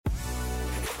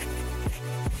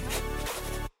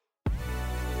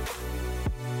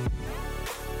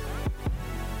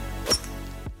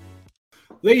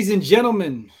Ladies and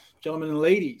gentlemen and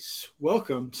ladies,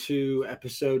 welcome to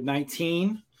episode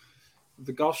 19 of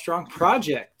the Golf Strong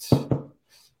Project.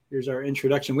 Here's our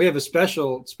introduction. We have a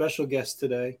special guest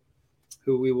today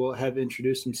who we will have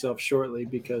introduce himself shortly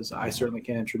because I certainly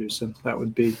can't introduce him. It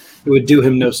would do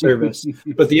him no service.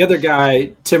 But the other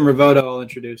guy, Tim Ravoto, I'll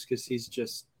introduce because he's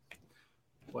just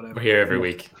whatever. We're here every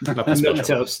week.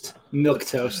 Milk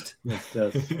toast.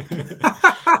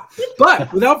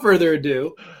 But without further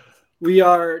ado, we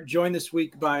are joined this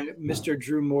week by Mr.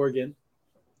 Drew Morgan.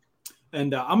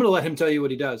 And I'm going to let him tell you what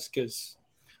he does because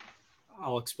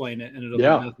I'll explain it and it'll be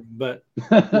nothing. But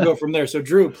we'll go from there. So,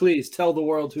 Drew, please tell the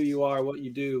world who you are, what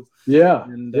you do. Yeah.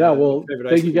 Well,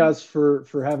 thank you guys for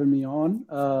having me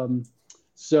on.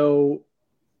 So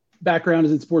background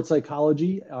is in sports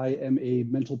psychology. I am a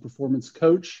mental performance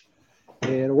coach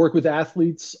and I work with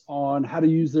athletes on how to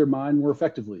use their mind more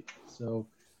effectively. So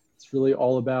it's really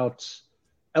all about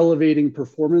elevating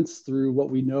performance through what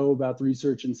we know about the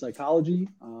research in psychology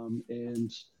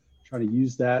and trying to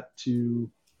use that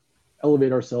to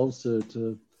elevate ourselves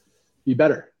to be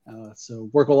better. So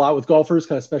work a lot with golfers,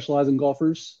 kind of specialize in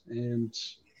golfers. And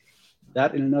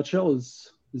that in a nutshell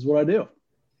is what I do.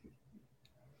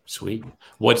 Sweet.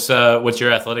 What's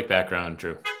your athletic background,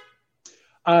 Drew?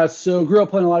 So grew up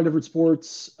playing a lot of different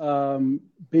sports.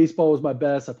 Baseball was my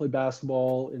best. I played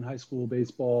basketball in high school,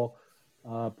 baseball.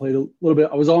 Played a little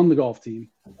bit. I was on the golf team.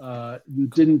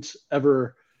 Didn't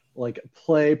ever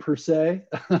play per se,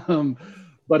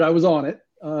 but I was on it.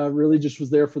 Really just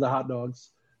was there for the hot dogs.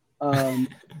 But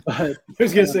I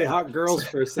was going to say hot girls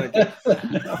for a second.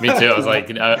 Me too. I was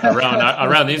like,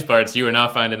 around these parts, you were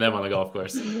not finding them on the golf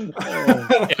course. In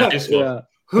high school. Yeah.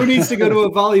 Who needs to go to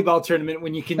a volleyball tournament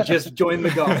when you can just join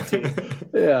the golf team?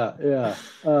 Yeah.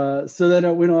 So then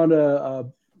I went on to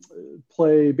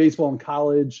play baseball in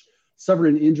college. Suffered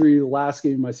an injury the last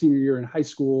game of my senior year in high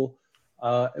school.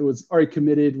 It was already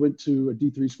committed, went to a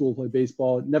D3 school to play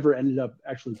baseball. Never ended up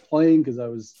actually playing because I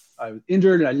was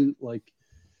injured and I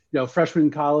didn't freshman in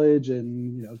college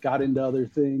and, got into other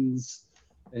things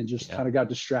and just kind of got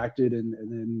distracted. And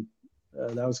then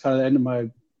that was kind of the end of my,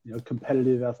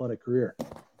 competitive athletic career.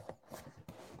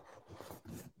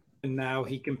 And now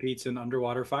he competes in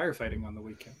underwater firefighting on the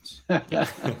weekends.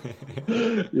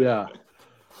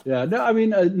 Yeah. No, I mean,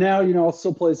 now, I'll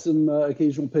still play some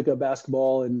occasional pickup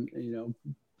basketball and,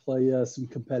 play some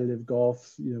competitive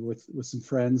golf, with some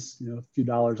friends, a few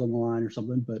dollars on the line or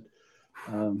something. But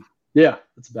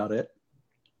that's about it.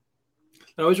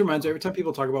 It always reminds me, every time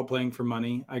people talk about playing for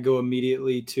money, I go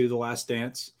immediately to The Last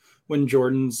Dance when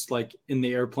Jordan's in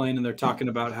the airplane and they're talking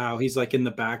about how he's in the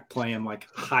back playing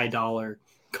high dollar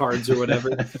cards or whatever.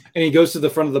 And he goes to the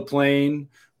front of the plane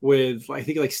with, I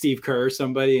think Steve Kerr or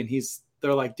somebody. And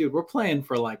they're like, dude, we're playing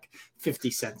for 50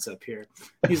 cents up here.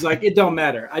 He's like, it don't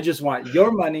matter. I just want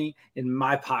your money in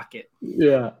my pocket.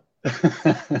 Yeah.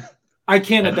 I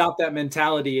can't adopt that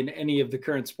mentality in any of the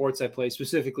current sports I play,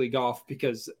 specifically golf,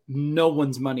 because no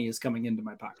one's money is coming into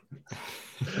my pocket.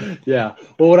 Yeah.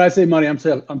 Well, when I say money, I'm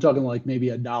talking maybe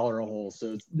 $1 a hole.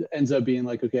 So it ends up being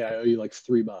okay, I owe you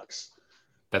 $3.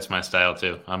 That's my style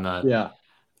too. I'm not. Yeah.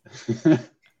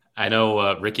 I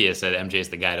know Ricky has said MJ's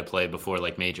the guy to play before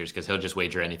majors because he'll just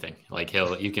wager anything.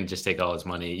 You can just take all his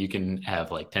money. You can have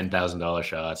 $10,000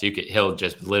 shots. He'll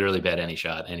just literally bet any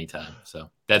shot anytime. So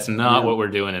that's not what we're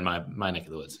doing in my neck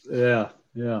of the woods. Yeah.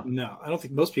 No, I don't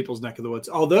think most people's neck of the woods.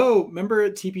 Although, remember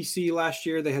at TPC last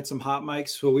year they had some hot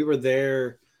mics. So we were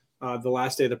there the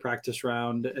last day of the practice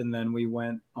round, and then we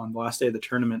went on the last day of the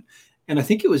tournament. And I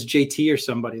think it was JT or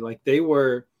somebody. They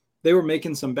were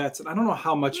making some bets, and I don't know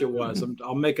how much it was.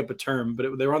 I'll make up a term,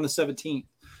 but they were on the 17th, and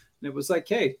it was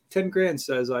hey, 10 grand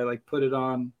says I put it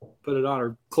on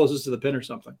or closest to the pin or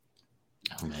something.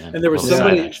 Oh, man. And there was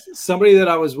somebody that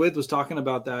I was with was talking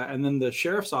about that, and then the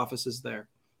sheriff's office is there.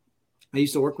 I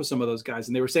used to work with some of those guys,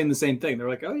 and they were saying the same thing. They're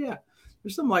like, oh yeah,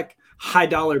 there's some high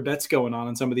dollar bets going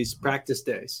on some of these practice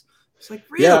days. It's really?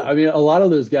 Yeah, I mean, a lot of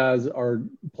those guys are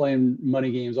playing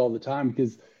money games all the time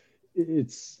because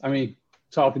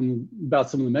talking about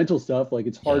some of the mental stuff,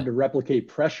 it's hard to replicate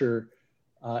pressure.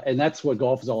 And that's what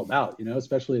golf is all about,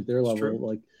 especially at their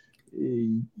level.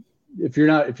 If you're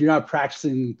not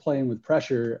practicing playing with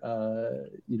pressure,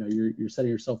 you're setting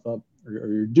yourself up or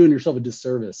you're doing yourself a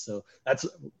disservice. So that's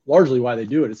largely why they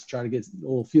do it. It's to try to get a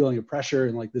little feeling of pressure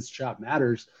and this shot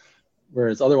matters.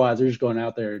 Whereas otherwise they're just going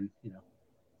out there and,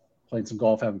 playing some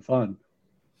golf, having fun.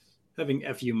 Having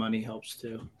FU money helps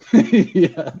too.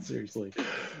 Yeah, seriously.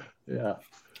 Yeah.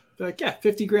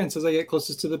 50 grand says I get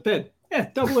closest to the pin. Yeah,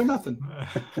 double or nothing.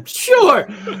 Sure.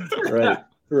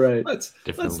 Right. Let's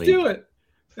do it.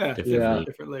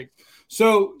 different league.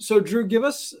 So Drew, give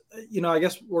us, I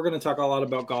guess we're going to talk a lot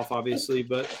about golf, obviously,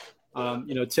 but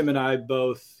Tim and I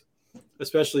both,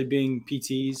 especially being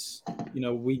PTs,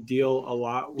 we deal a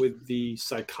lot with the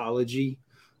psychology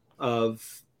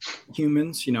of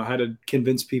humans, how to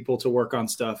convince people to work on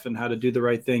stuff and how to do the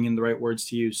right thing and the right words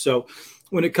to use. So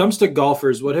when it comes to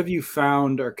golfers, what have you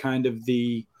found are kind of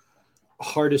the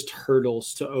hardest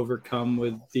hurdles to overcome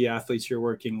with the athletes you're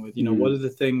working with? What are the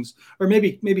things, or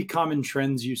maybe common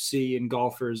trends you see in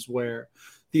golfers where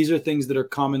these are things that are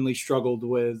commonly struggled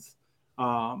with,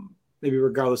 maybe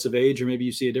regardless of age, or maybe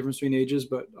you see a difference between ages,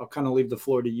 but I'll kind of leave the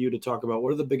floor to you to talk about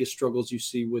what are the biggest struggles you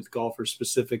see with golfers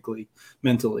specifically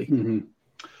mentally.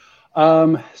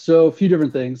 So a few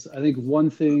different things. I think one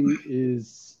thing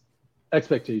is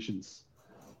expectations.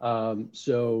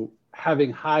 So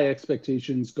having high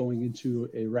expectations going into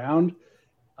a round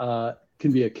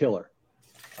can be a killer.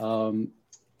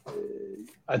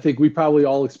 I think we probably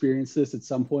all experienced this at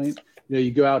some point.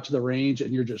 You go out to the range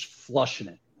and you're just flushing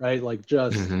it, right? Like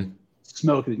just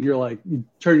smoking it. You're like, you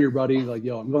turn to your buddy like,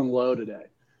 yo, I'm going low today.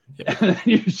 Yeah. And then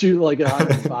you shoot like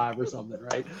 105 or something,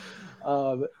 right?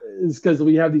 It's because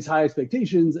we have these high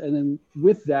expectations. And then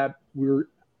with that, we're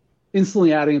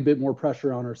instantly adding a bit more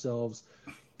pressure on ourselves.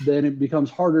 Then it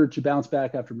becomes harder to bounce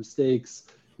back after mistakes.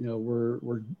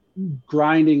 We're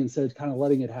grinding instead of kind of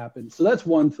letting it happen. So that's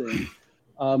one thing.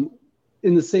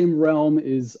 In the same realm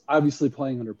is obviously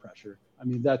playing under pressure. I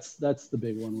mean, that's the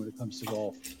big one when it comes to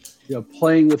golf.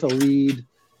 Playing with a lead.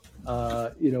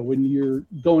 When you're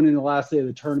going in the last day of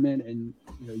the tournament and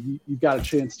you've got a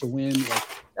chance to win, like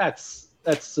that's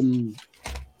some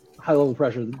high level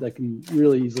pressure that can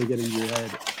really easily get into your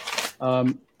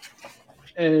head.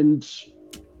 And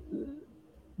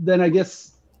then I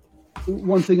guess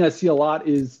one thing I see a lot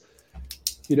is,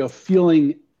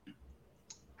 feeling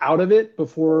out of it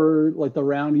before like the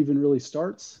round even really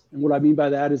starts. And what I mean by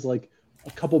that is like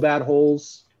a couple bad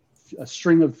holes, a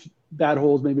string of bad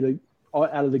holes, maybe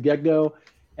out of the get-go.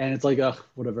 And it's like,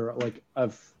 whatever, like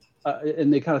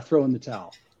and they kind of throw in the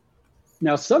towel.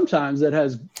 Now, sometimes that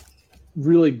has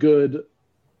really good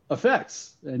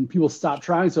effects and people stop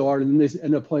trying so hard and then they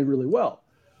end up playing really well.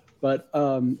 But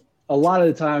a lot of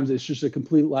the times it's just a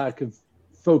complete lack of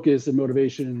focus and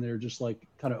motivation and they're just like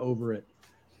kind of over it.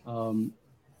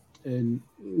 And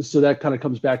so that kind of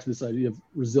comes back to this idea of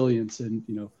resilience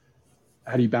and,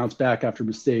 how do you bounce back after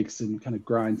mistakes and kind of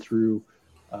grind through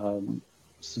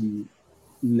some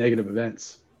negative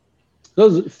events.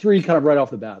 Those are three kind of right off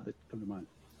the bat that come to mind.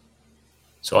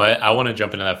 So I want to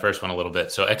jump into that first one a little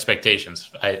bit. So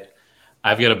expectations.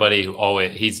 I've got a buddy who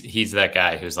always, he's that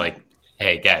guy who's like,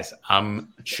 hey guys,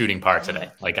 I'm shooting par today.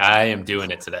 Like I am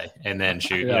doing it today. And then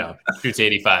shoots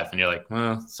 85 and you're like,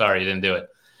 well, sorry, you didn't do it.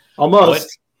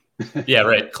 Almost. Yeah,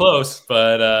 right. Close.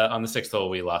 But on the 6th hole,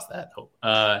 we lost that hope.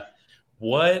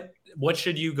 What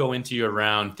should you go into your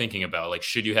round thinking about? Like,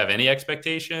 should you have any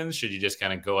expectations? Should you just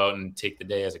kind of go out and take the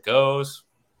day as it goes?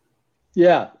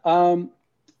 Yeah.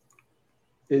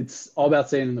 It's all about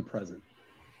staying in the present.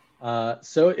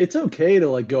 So it's okay to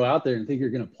like go out there and think you're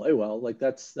going to play well. Like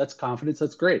that's confidence.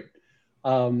 That's great.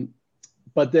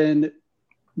 But then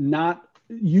not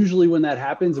usually when that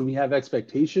happens and we have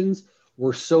expectations,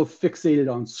 we're so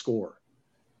fixated on score.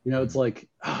 It's like,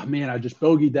 oh man, I just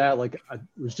bogeyed that. Like I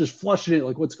was just flushing it.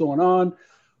 Like what's going on?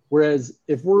 Whereas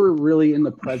if we're really in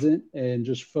the present and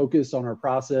just focused on our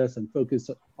process and focused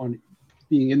on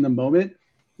being in the moment,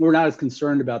 we're not as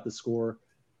concerned about the score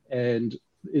and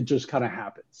it just kind of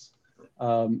happens.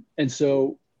 And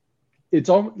so it's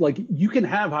all like you can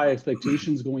have high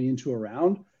expectations going into a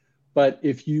round, but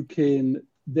if you can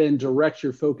then direct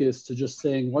your focus to just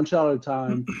staying one shot at a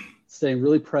time, staying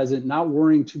really present, not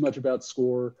worrying too much about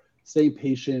score, staying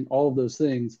patient, all of those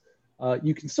things,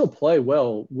 you can still play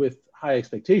well with high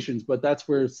expectations, but that's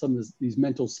where some of these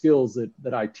mental skills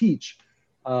that I teach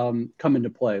come into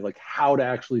play, like how to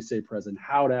actually stay present,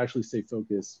 how to actually stay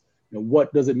focused,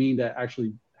 what does it mean to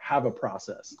actually have a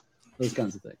process, those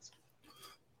kinds of things.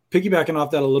 Piggybacking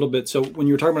off that a little bit. So when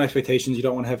you're talking about expectations, you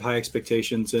don't want to have high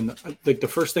expectations. And like the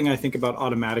first thing I think about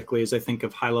automatically is I think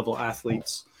of high level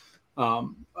athletes.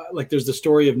 Like there's the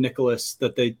story of Nicholas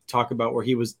that they talk about where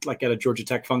he was like at a Georgia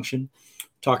Tech function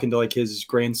talking to like his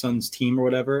grandson's team or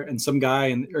whatever. And some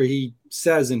guy, or he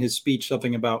says in his speech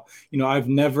something about, I've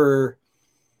never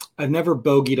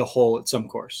bogeyed a hole at some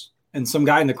course. And some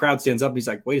guy in the crowd stands up and he's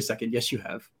like, wait a second. Yes, you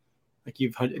have.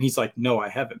 And he's like, no, I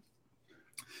haven't.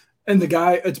 And the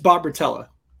guy, it's Bob Rotella,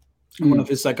 one of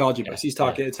his psychology books. He's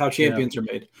talking, it's how champions are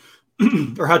made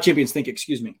or how champions think,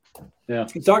 excuse me. Yeah.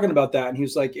 He's talking about that. And he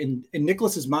was like, in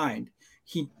Nicholas's mind,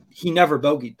 he never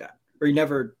bogeyed that. or he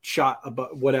never shot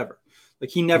above whatever.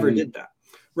 Like he never did that.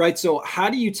 Right. So how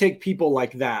do you take people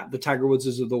like that, the Tiger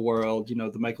Woodses of the world, you know,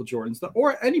 the Michael Jordans,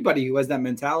 or anybody who has that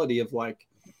mentality of like,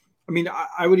 I mean,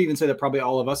 I would even say that probably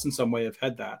all of us in some way have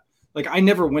had that. Like I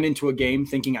never went into a game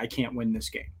thinking I can't win this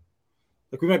game.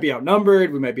 Like we might be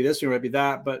outnumbered, we might be this, we might be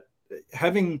that, but how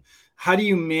do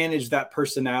you manage that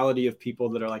personality of people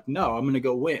that are like, no, I'm going to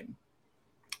go win.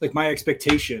 Like my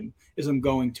expectation is I'm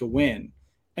going to win.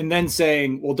 And then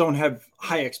saying, well, don't have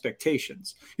high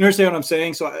expectations. You understand what I'm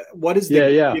saying? So what is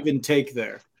the give and take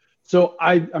there? So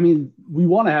I mean, we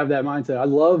want to have that mindset. I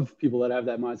love people that have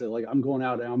that mindset. Like I'm going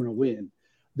out and I'm going to win.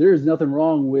 There is nothing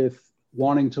wrong with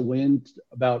wanting to win.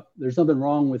 There's nothing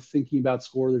wrong with thinking about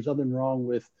score. There's nothing wrong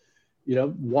with, you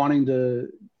know, wanting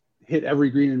to hit every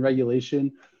green in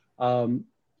regulation.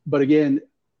 But again,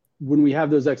 when we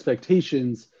have those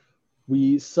expectations,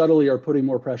 we subtly are putting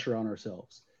more pressure on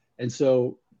ourselves. And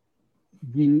so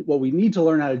what we need to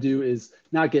learn how to do is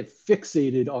not get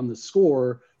fixated on the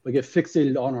score, but get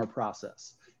fixated on our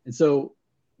process. And so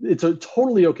it's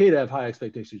totally okay to have high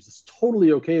expectations. It's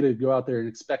totally okay to go out there and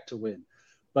expect to win.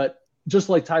 But just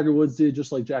like Tiger Woods did,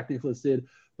 just like Jack Nicklaus did.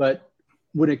 But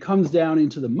when it comes down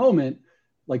into the moment,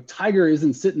 like Tiger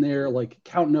isn't sitting there like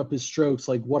counting up his strokes,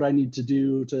 like what I need to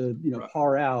do to, you know,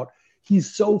 par out.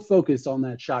 He's so focused on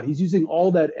that shot. He's using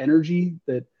all that energy,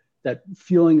 that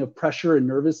feeling of pressure and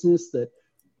nervousness that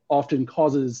often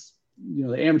causes, you know,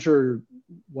 the amateur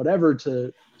whatever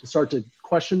to start to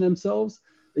question themselves.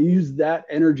 They use that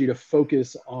energy to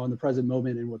focus on the present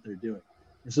moment and what they're doing.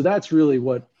 And so that's really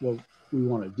what we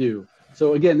want to do.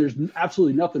 So again, there's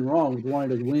absolutely nothing wrong with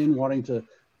wanting to win, wanting to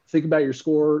think about your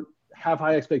score, have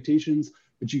high expectations,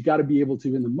 but you got to be able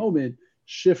to, in the moment,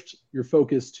 shift your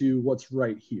focus to what's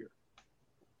right here.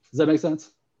 Does that make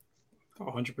sense?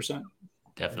 100%.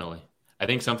 Definitely. I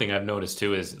think something I've noticed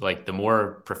too is like the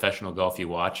more professional golf you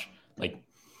watch, like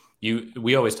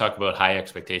we always talk about high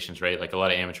expectations, right? Like a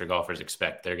lot of amateur golfers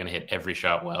expect they're going to hit every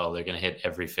shot well. They're going to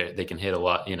hit they can hit a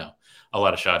lot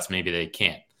of shots. Maybe they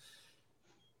can't.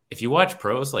 If you watch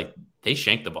pros, like they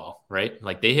shank the ball, right?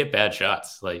 Like they hit bad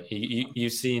shots. Like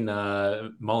you've seen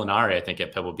Molinari, I think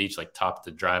at Pebble Beach, like topped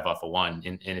the drive off a one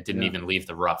and it didn't even leave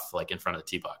the rough, like in front of the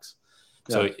tee box.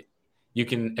 Yeah. So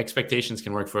expectations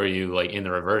can work for you like in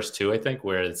the reverse too, I think,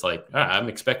 where it's like, I'm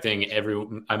expecting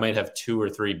I might have 2 or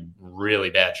 3 really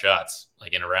bad shots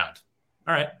like in a round.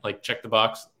 All right. Like check the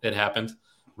box. It happened.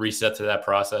 Reset to that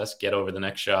process, get over the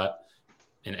next shot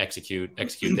and execute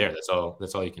there. That's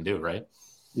all you can do. Right.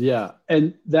 Yeah.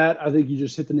 And that, I think you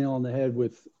just hit the nail on the head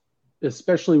with,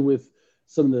 especially with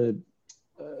some of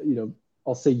the,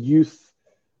 I'll say youth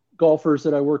golfers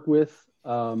that I work with,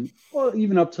 well,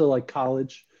 even up to like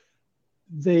college.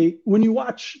 When you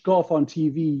watch golf on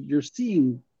TV, you're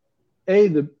seeing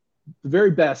the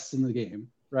very best in the game,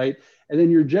 right? And then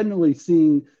you're generally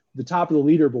seeing the top of the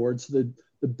leaderboard, so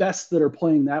the best that are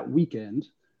playing that weekend.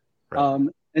 Right.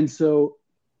 And so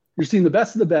you're seeing the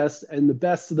best of the best and the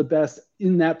best of the best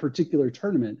in that particular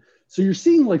tournament. So you're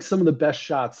seeing like some of the best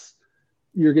shots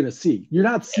you're going to see. You're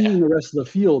not seeing the rest of the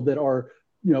field that are,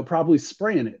 probably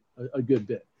spraying it a good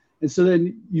bit. And so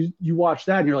then you watch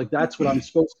that and you're like, that's what I'm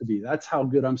supposed to be. That's how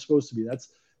good I'm supposed to be. That's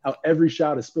how every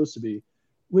shot is supposed to be,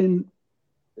 when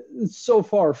it's so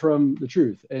far from the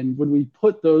truth. And when we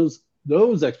put those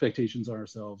expectations on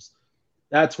ourselves,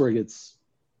 that's where it gets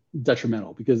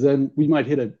detrimental, because then we might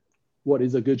hit what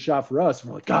is a good shot for us. And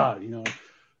we're like, God,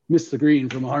 missed the green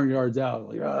from 100 yards out.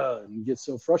 Like, and you get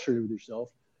so frustrated with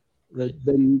yourself that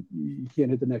then you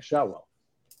can't hit the next shot well.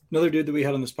 Another dude that we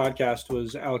had on this podcast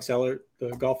was Alex Ellert,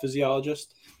 the golf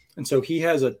physiologist. And so he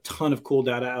has a ton of cool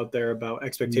data out there about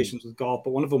expectations with golf. But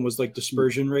one of them was like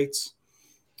dispersion rates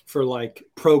for like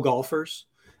pro golfers.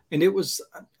 And it was,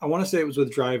 I want to say it was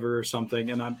with Driver or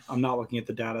something. And I'm not looking at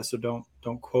the data, so don't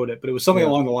quote it. But it was something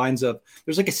along the lines of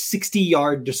there's like a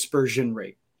 60-yard dispersion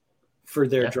rate for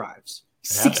their drives.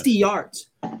 60 yards.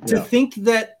 To think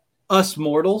that us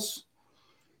mortals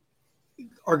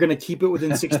are going to keep it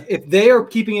within 60. If they are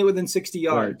keeping it within 60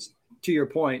 yards, to your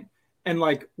point, and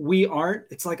like we aren't,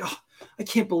 it's like, oh, I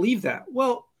can't believe that.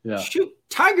 Well, shoot,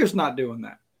 Tiger's not doing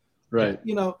that. Right.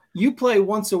 You play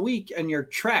once a week and you're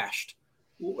trashed.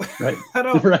 Right.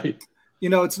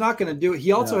 It's not going to do it.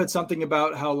 He also had something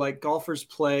about how like golfers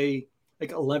play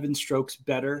like 11 strokes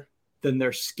better than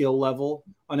their skill level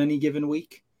on any given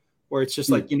week, where it's just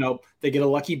like, they get a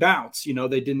lucky bounce,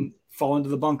 they didn't fall into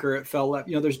the bunker, it fell left.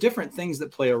 There's different things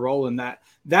that play a role in that.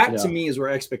 That to me is where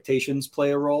expectations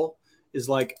play a role, is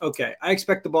like, okay, I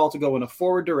expect the ball to go in a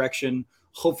forward direction,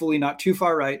 hopefully not too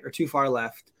far right or too far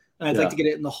left. And I'd like to get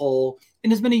it in the hole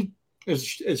in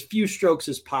as few strokes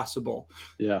as possible.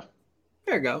 Yeah.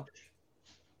 There you go.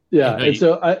 Yeah. And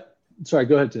so sorry,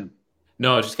 go ahead, Tim.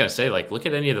 No, I was just going to say, like, look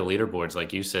at any of the leaderboards,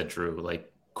 like you said, Drew.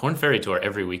 Like, Korn Ferry Tour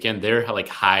every weekend, they're like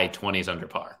high 20s under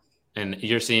par. And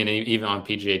you're seeing even on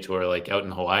PGA Tour, like out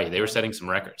in Hawaii, they were setting some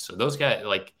records. So those guys,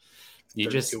 like, you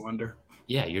just under.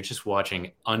 Yeah, you're just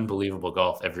watching unbelievable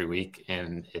golf every week,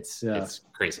 and it's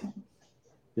crazy.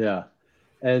 Yeah.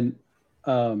 And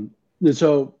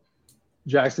so,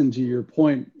 Jackson, to your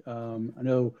point, I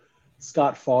know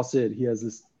Scott Fawcett, he has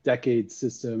this decade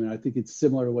system, and I think it's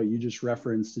similar to what you just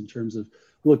referenced in terms of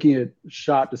looking at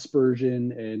shot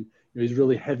dispersion, and he's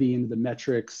really heavy into the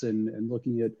metrics and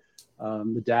looking at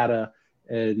the data,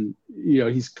 and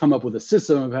he's come up with a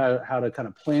system of how to kind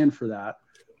of plan for that,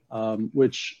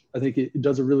 which I think it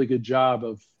does a really good job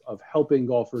of helping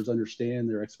golfers understand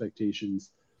their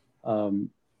expectations. And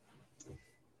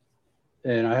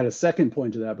I had a second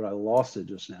point to that, but I lost it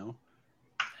just now.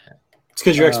 It's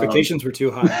because your expectations were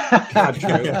too high. God, Drew.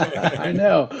 I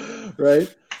know,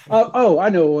 right? I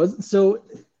know it was. So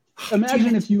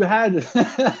imagine if you had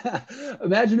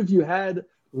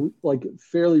like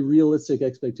fairly realistic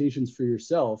expectations for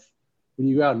yourself when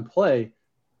you go out and play.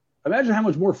 Imagine how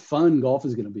much more fun golf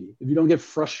is going to be if you don't get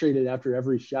frustrated after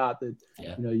every shot that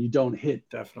you don't hit,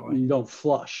 definitely you don't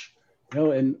flush.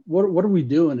 And what are we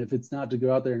doing if it's not to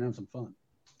go out there and have some fun?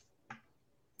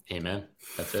 Amen.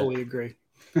 That's fully agree.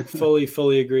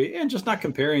 fully agree. And just not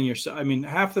comparing yourself. I mean,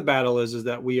 half the battle is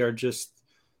that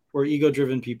we're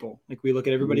ego-driven people. Like, we look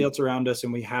at everybody else around us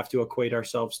and we have to equate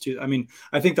ourselves to. I mean,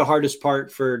 I think the hardest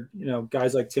part for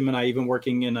guys like Tim and I, even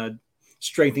working in a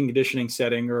strength and conditioning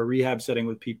setting or a rehab setting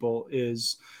with people,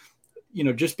 is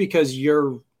just because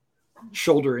your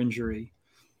shoulder injury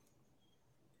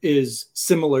is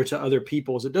similar to other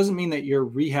people's, it doesn't mean that your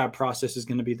rehab process is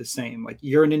going to be the same. Like,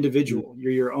 you're an individual,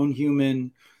 you're your own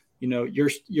human,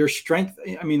 your strength.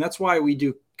 I mean, that's why we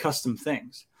do custom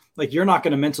things. Like, you're not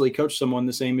going to mentally coach someone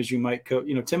the same as you might coach.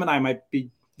 Tim and I might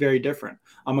be very different.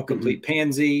 I'm a complete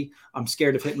pansy. I'm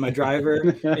scared of hitting my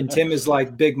driver. And Tim is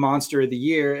like big monster of the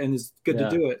year and is good to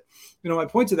do it. My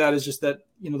point to that is just that,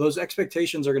 those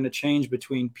expectations are going to change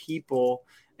between people.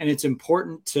 And it's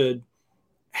important to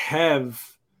have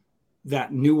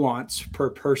that nuance per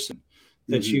person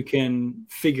that you can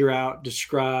figure out,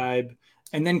 describe,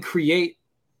 and then create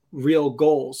real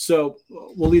goals. So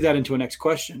we'll leave that into a next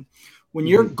question. When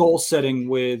you're goal setting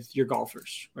with your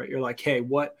golfers, right? You're like, hey,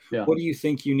 what do you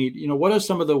think you need? What are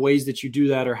some of the ways that you do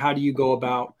that, or how do you go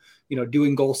about,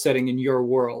 doing goal setting in your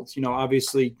world?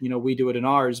 Obviously, we do it in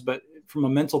ours, but from a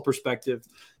mental perspective,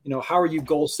 how are you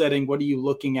goal setting? What are you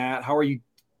looking at? How are you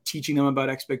teaching them about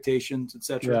expectations, et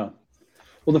cetera? Yeah.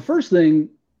 Well, the first thing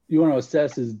you want to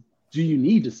assess is, do you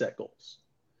need to set goals?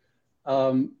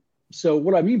 So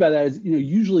what I mean by that is,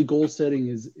 usually goal setting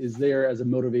is there as a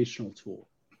motivational tool.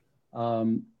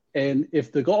 And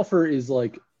if the golfer is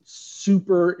like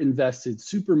super invested,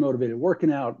 super motivated,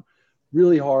 working out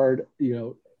really hard,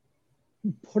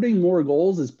 putting more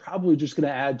goals is probably just going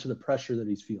to add to the pressure that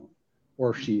he's feeling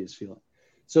or she is feeling.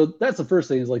 So that's the first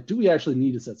thing, is like, do we actually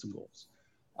need to set some goals?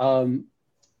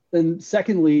 Then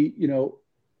secondly,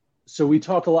 so I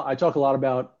talk a lot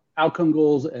about outcome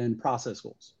goals and process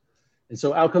goals. And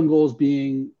so outcome goals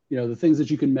being, the things that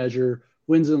you can measure,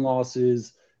 wins and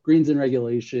losses, greens and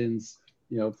regulations,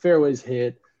 fairways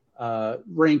hit,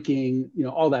 ranking,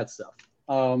 all that stuff.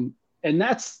 And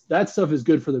that stuff is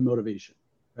good for the motivation,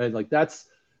 right? Like, that's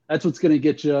what's going to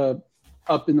get you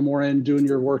up in the morning doing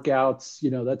your workouts.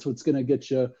 That's what's going to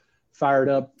get you fired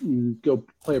up and go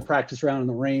play a practice round in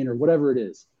the rain or whatever it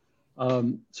is.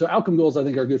 So outcome goals, I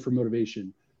think, are good for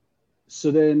motivation.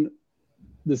 So then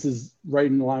this is right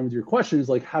in line with your question, is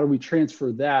like, how do we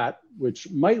transfer that,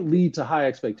 which might lead to high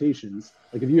expectations?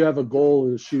 Like, if you have a goal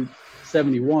to shoot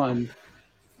 71,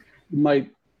 it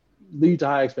might lead to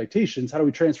high expectations. How do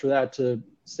we transfer that to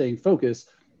staying focused?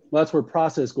 Well, that's where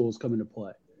process goals come into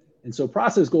play. And so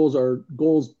process goals are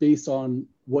goals based on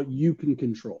what you can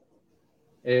control.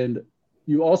 And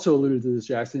you also alluded to this,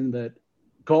 Jackson, that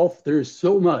golf, there is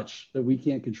so much that we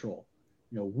can't control.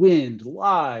 Wind,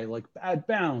 lie, like bad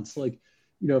bounce, like,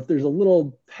 if there's a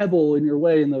little pebble in your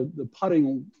way in the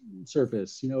putting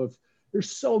surface, if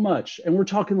there's so much. And we're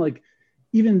talking like,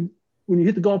 even when you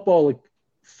hit the golf ball, like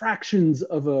fractions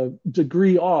of a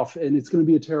degree off, and it's going to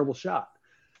be a terrible shot.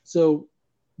 So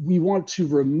we want to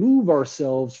remove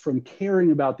ourselves from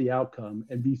caring about the outcome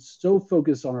and be so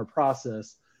focused on our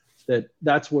process that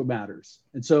that's what matters.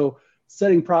 And so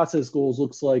setting process goals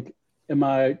looks like,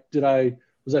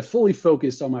 was I fully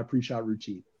focused on my pre-shot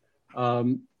routine?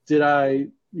 Did I,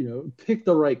 pick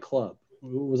the right club?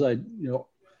 Was I,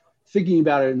 thinking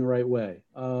about it in the right way?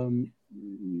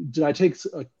 did I take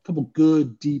a couple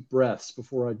good deep breaths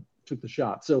before I took the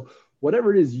shot? So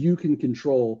whatever it is you can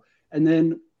control. And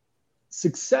then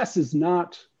success is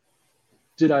not,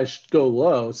 did I go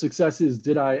low? Success is,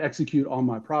 did I execute on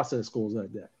my process goals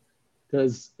that day?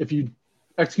 Because if you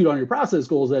execute on your process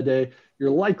goals that day,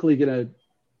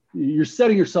 you're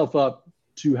setting yourself up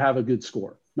to have a good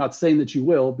score. Not saying that you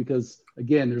will, because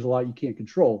again, there's a lot you can't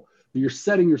control, but you're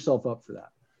setting yourself up for that.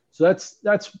 So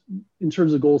that's in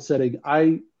terms of goal setting.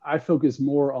 I focus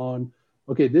more on,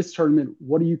 okay, this tournament,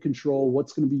 what do you control?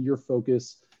 What's going to be your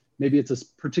focus? Maybe it's a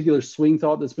particular swing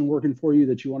thought that's been working for you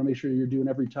that you want to make sure you're doing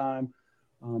every time.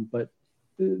 But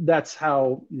that's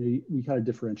how we kind of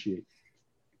differentiate.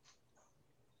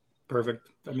 Perfect.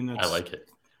 I mean, I like it.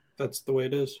 That's the way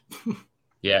it is.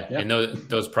 Yeah. And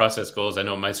those process goals, I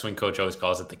know my swing coach always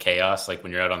calls it the chaos. Like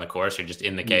when you're out on the course, you're just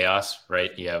in the chaos,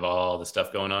 right? You have all the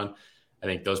stuff going on. I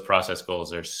think those process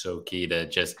goals are so key to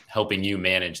just helping you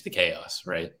manage the chaos,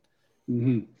 right?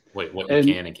 Mm-hmm. What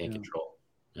you can and can't control.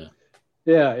 Yeah.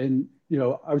 Yeah. And,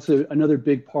 I would say another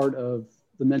big part of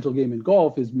the mental game in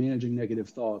golf is managing negative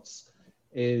thoughts.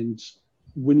 And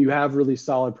when you have really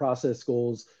solid process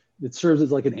goals, it serves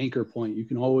as like an anchor point you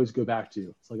can always go back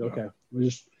to. It's like, okay, we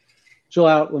just chill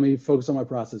out. Let me focus on my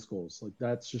process goals. Like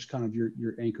that's just kind of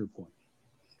your anchor point.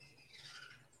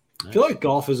 I feel like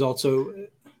golf is also,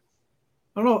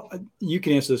 I don't know, you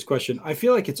can answer this question. I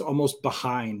feel like it's almost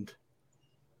behind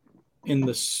in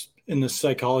the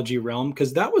psychology realm,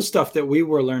 because that was stuff that we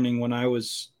were learning when I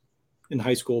was in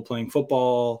high school playing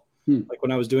football, like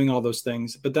when I was doing all those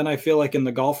things. But then I feel like in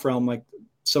the golf realm, like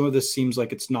some of this seems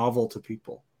like it's novel to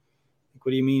people. Like,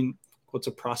 what do you mean? What's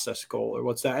a process goal or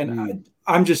what's that? And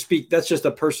I'm just that's just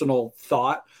a personal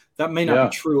thought. That may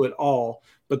not be true at all.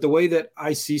 But the way that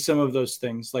I see some of those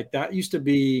things, like that used to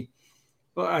be,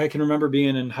 well, I can remember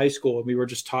being in high school and we were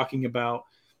just talking about,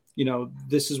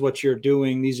 this is what you're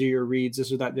doing. These are your reads,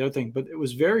 this or that, the other thing. But it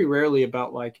was very rarely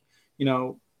about like,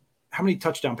 how many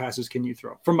touchdown passes can you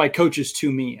throw? From my coaches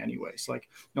to me anyways. Like,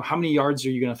 how many yards are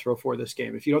you going to throw for this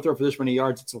game? If you don't throw for this many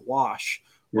yards, it's a wash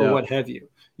or what have you.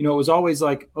 It was always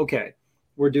like, okay,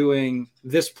 we're doing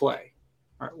this play.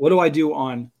 All right, what do I do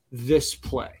on this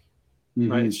play?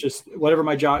 Mm-hmm. Right. It's just whatever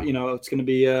my job, it's going to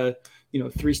be a,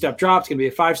 3-step drop. It's going to be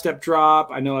a 5-step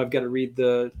drop. I know I've got to read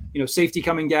the, safety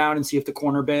coming down and see if the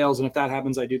corner bails. And if that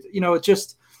happens, I do,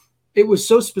 it was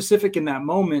so specific in that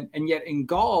moment. And yet in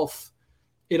golf,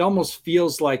 it almost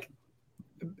feels like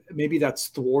maybe that's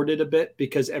thwarted a bit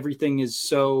because everything is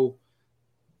so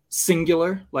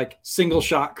singular, like single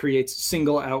shot creates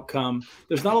single outcome.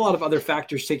 There's not a lot of other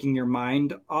factors taking your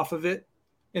mind off of it.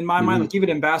 In my mind, like even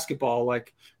in basketball,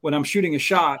 like when I'm shooting a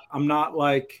shot, I'm not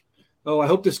like, oh, I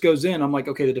hope this goes in. I'm like,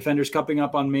 okay, the defender's cupping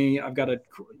up on me. I've got to,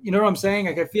 you know what I'm saying?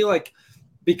 Like, I feel like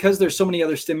because there's so many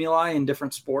other stimuli in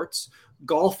different sports,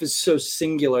 golf is so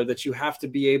singular that you have to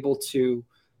be able to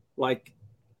like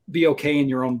be okay in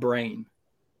your own brain.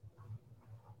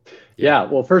 Yeah.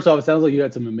 Well, first off, it sounds like you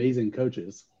had some amazing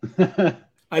coaches.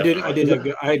 I did have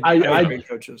good. I had great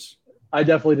coaches. I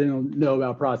definitely didn't know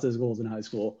about process goals in high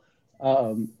school.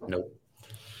 Nope.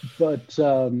 But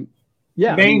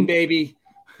yeah, Maine, baby.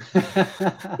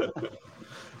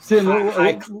 Tim,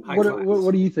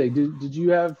 what do you think? Did you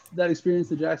have that experience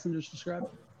that Jackson just described?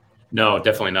 No,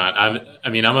 definitely not.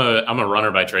 I'm a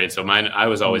runner by trade, so I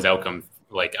was always outcome.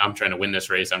 Like I'm trying to win this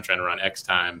race. I'm trying to run X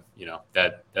time.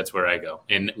 That's where I go.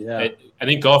 And I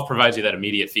think golf provides you that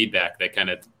immediate feedback that kind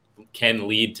of can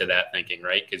lead to that thinking,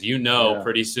 right? Because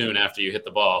pretty soon after you hit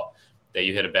the ball that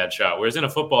you hit a bad shot. Whereas in a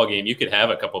football game, you could have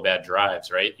a couple bad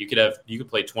drives, right? You could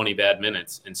play 20 bad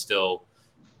minutes and still,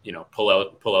 pull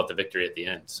out the victory at the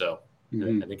end. So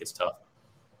I think it's tough.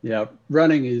 Yeah.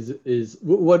 Running is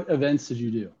what events did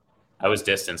you do? I was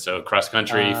distance. So cross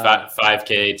country,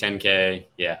 5K, 10K.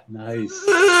 Yeah. Nice.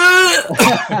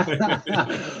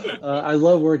 I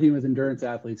love working with endurance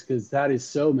athletes because that is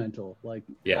so mental, like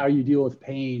how you deal with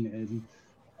pain and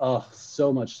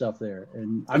so much stuff there.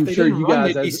 And I'm sure you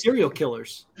guys be serial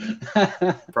killers.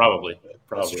 Probably.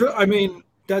 It's true. I mean,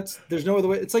 there's no other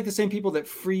way. It's like the same people that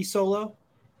free solo.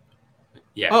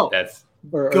 Yeah. Go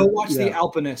watch The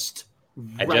Alpinist.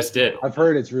 I just did. I've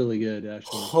heard it's really good,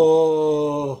 actually.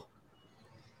 Oh.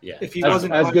 Yeah. If he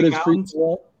wasn't as good as free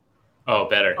solo. Oh,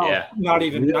 better. Yeah. Not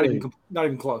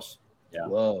even close. Yeah.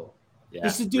 Whoa. Yeah.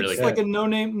 This is dude really like a no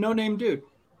name dude.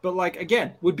 But like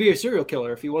again, would be a serial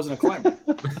killer if he wasn't a climber.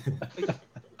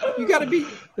 You got to be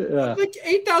like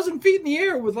 8,000 feet in the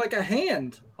air with like a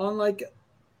hand on like,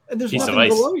 and there's nothing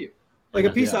below you, like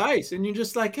a piece of ice, and you're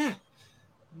just like,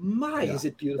 is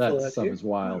it beautiful? That stuff is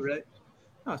wild, right?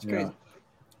 Oh, it's crazy.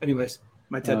 Anyways,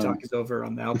 my TED talk is over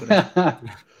on the Alpinist.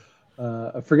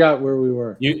 I forgot where we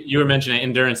were. You were mentioning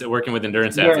endurance, working with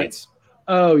endurance athletes.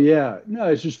 Oh yeah, no,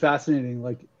 it's just fascinating,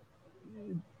 like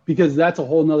because that's a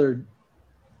whole nother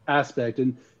aspect,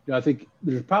 and I think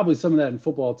there's probably some of that in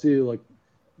football too, like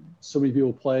so many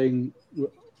people playing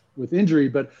with injury.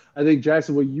 But I think,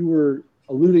 Jackson, what you were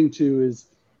alluding to is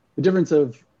the difference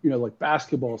of like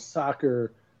basketball,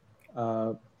 soccer,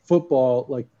 football.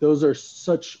 Like those are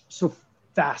so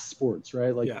fast sports,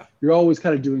 right? Like you're always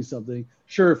kind of doing something.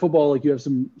 Sure, football, like you have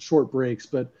some short breaks,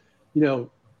 but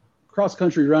cross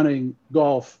country running,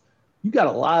 golf, you got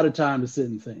a lot of time to sit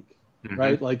and think,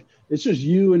 right? Like it's just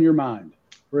you and your mind.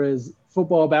 Whereas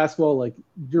football, basketball, like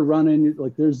you're running,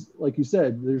 like there's, like you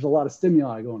said, there's a lot of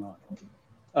stimuli going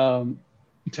on.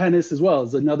 Tennis as well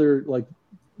is another, like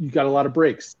you got a lot of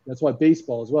breaks. That's why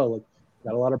baseball as well, like you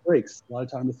got a lot of breaks, a lot of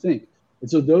time to think. And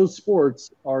so those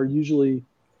sports are usually,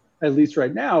 at least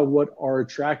right now, what are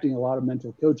attracting a lot of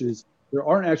mental coaches. There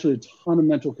aren't actually a ton of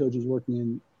mental coaches working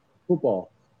in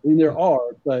football. I mean, there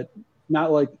are, but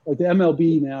not like the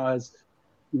MLB now has,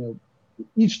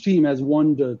 each team has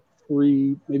 1 to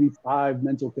 3, maybe 5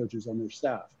 mental coaches on their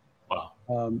staff. Wow.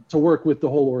 To work with the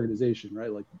whole organization,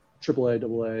 right? Like AAA,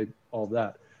 AA, all of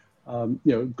that.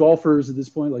 Golfers at this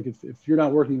point, like if you're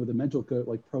not working with a mental coach,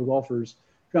 like pro golfers,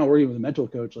 if you're not working with a mental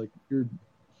coach, like you're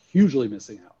hugely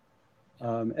missing out.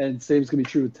 And same is going to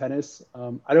be true with tennis.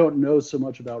 I don't know so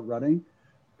much about running,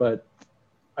 but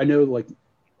I know like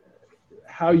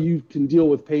how you can deal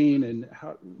with pain and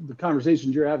how the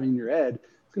conversations you're having in your head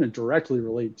is going to directly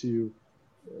relate to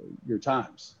your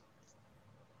times.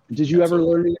 Did you ever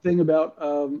learn anything about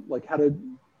like how to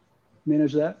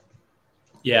manage that?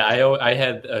 Yeah, I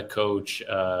had a coach.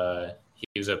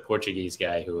 He was a Portuguese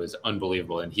guy who was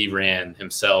unbelievable, and he ran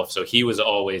himself. So he was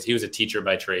a teacher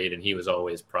by trade, and he was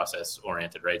always process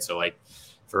oriented, right? So like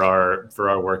for our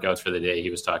workouts for the day, he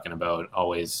was talking about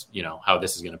always, how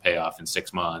this is going to pay off in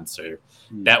 6 months, or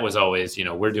that was always,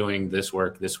 we're doing this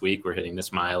work this week, we're hitting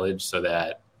this mileage, so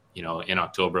that in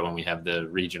October when we have the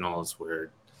regionals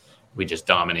where we just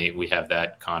dominate, we have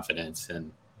that confidence.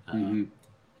 And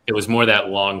it was more that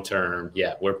long term.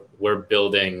 Yeah, we're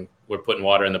building. We're putting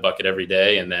water in the bucket every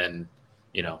day, and then,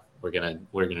 we're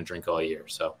gonna drink all year.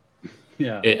 So,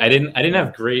 yeah, I didn't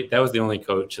have great. That was the only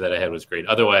coach that I had was great.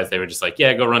 Otherwise, they were just like,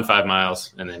 yeah, go run 5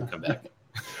 miles and then come back.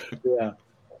 yeah.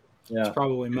 It's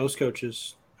probably most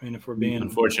coaches. I mean, if we're being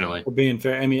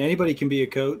fair. I mean, anybody can be a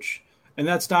coach, and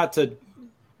that's not to,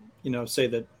 say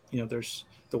that there's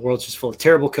the world's just full of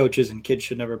terrible coaches and kids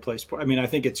should never play sport. I mean, I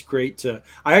think it's great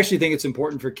I actually think it's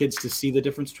important for kids to see the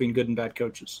difference between good and bad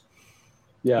coaches.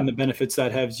 Yeah. And the benefits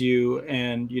that has you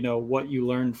and, what you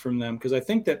learn from them. Because I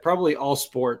think that probably all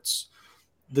sports,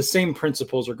 the same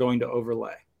principles are going to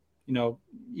overlay,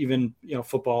 even,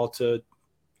 football to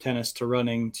tennis to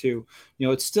running to,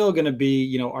 it's still going to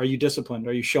be, are you disciplined?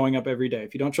 Are you showing up every day?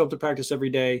 If you don't show up to practice every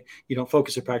day, you don't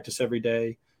focus at practice every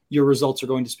day, your results are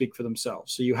going to speak for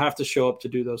themselves. So you have to show up to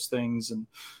do those things. And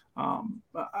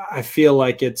I feel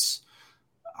like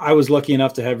I was lucky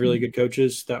enough to have really good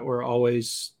coaches that were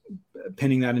always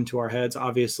pinning that into our heads.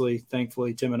 Obviously,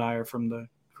 thankfully, Tim and I are from the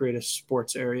greatest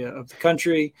sports area of the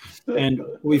country. And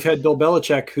we've had Bill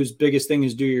Belichick, whose biggest thing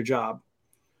is do your job.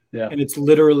 Yeah. And it's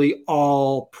literally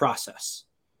all process.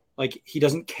 Like he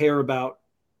doesn't care about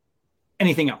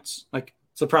anything else. Like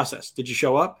it's a process. Did you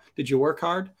show up? Did you work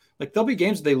hard? Like there'll be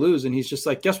games that they lose. And he's just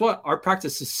like, guess what? Our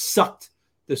practices sucked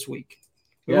this week.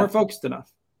 We weren't focused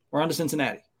enough. We're on to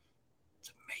Cincinnati.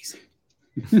 It's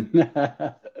amazing.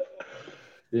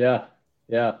 Yeah.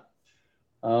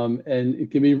 And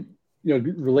it can be,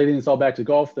 relating this all back to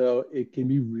golf, though, it can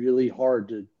be really hard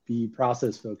to be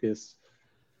process focused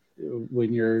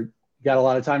when you got a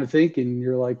lot of time to think and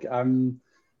you're like, I'm,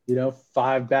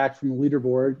 5 back from the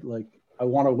leaderboard. Like I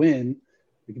want to win.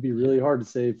 It can be really hard to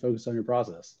stay focused on your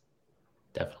process.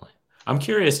 Definitely. I'm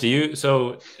curious,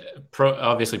 pro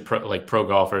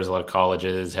golfers, a lot of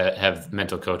colleges have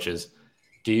mental coaches.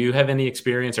 Do you have any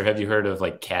experience or have you heard of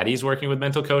like caddies working with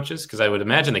mental coaches? Because I would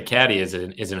imagine the caddy is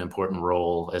an important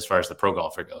role as far as the pro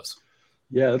golfer goes.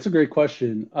 Yeah, that's a great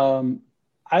question.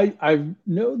 I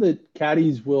know that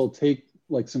caddies will take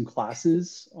like some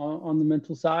classes on the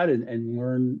mental side and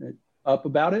learn up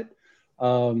about it.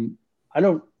 I've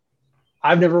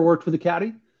never worked with a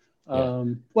caddy.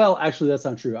 Well, actually, that's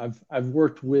not true. I've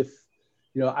worked with,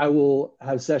 I will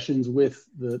have sessions with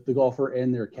the golfer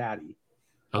and their caddy.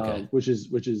 Okay. Which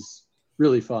is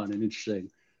really fun and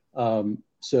interesting.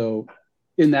 So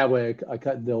in that way,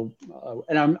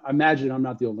 and I imagine I'm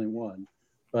not the only one,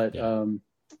 but I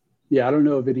don't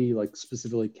know of any like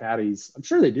specifically caddies. I'm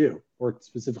sure they do work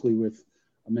specifically with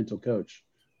a mental coach.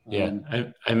 Yeah,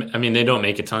 I mean, they don't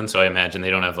make a ton, so I imagine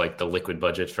they don't have like the liquid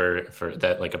budget for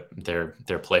that like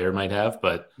their player might have.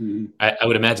 But I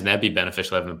would imagine that'd be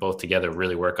beneficial having them both together,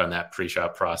 really work on that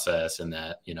pre-shot process and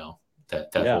that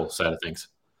that whole side of things.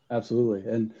 Absolutely,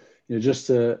 and just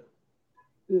to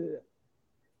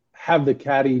have the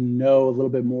caddy know a little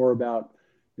bit more about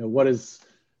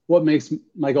what makes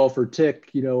my golfer tick.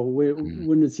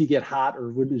 When does he get hot or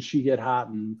when does she get hot,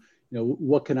 and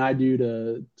what can I do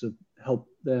to help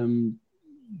them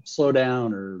slow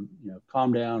down or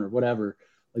calm down or whatever.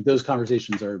 Like those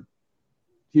conversations are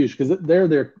huge because they're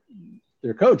their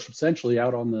coach essentially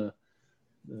out on the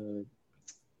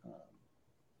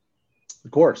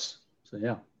course. So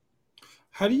yeah.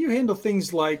 How do you handle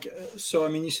things like, so I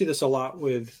mean, you see this a lot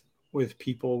with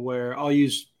people where I'll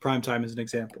use Primetime as an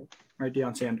example, right?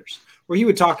 Deion Sanders, where he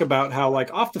would talk about how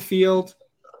like off the field,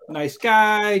 nice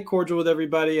guy, cordial with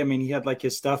everybody. I mean, he had like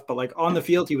his stuff, but like on the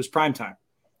field, he was Primetime.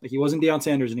 Like he wasn't Deion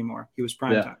Sanders anymore. He was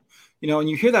Primetime. And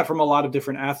you hear that from a lot of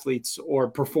different athletes or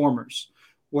performers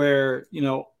where,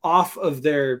 off of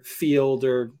their field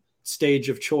or stage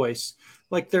of choice,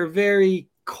 like they're very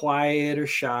quiet or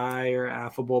shy or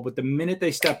affable, but the minute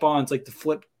they step on, it's like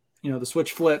the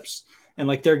switch flips and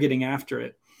like they're getting after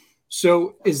it.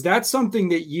 So is that something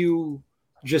that you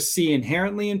just see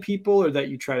inherently in people or that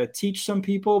you try to teach some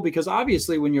people? Because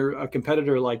obviously when you're a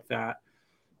competitor like that,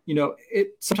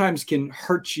 it sometimes can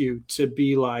hurt you to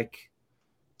be like,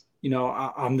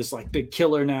 I'm this like big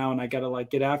killer now and I got to like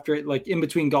get after it. Like in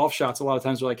between golf shots, a lot of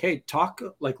times we're like, hey, talk,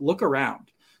 like look around,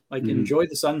 like enjoy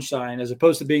the sunshine, as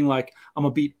opposed to being like, I'm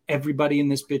gonna beat everybody in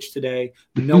this bitch today.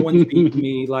 No one's beating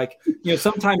me. Like,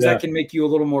 sometimes that can make you a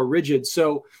little more rigid.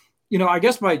 So, I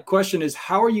guess my question is,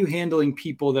 how are you handling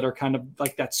people that are kind of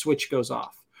like that switch goes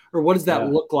off? Or what does that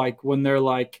look like when they're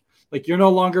like, you're no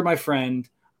longer my friend.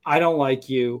 I don't like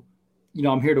you.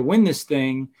 I'm here to win this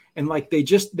thing. And like, they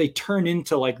turn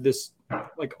into like this,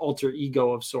 like alter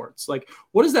ego of sorts. Like,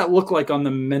 what does that look like on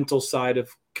the mental side of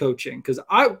coaching? Cause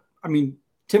I mean,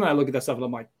 Tim and I look at that stuff and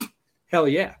I'm like, hell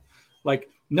yeah. Like,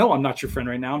 no, I'm not your friend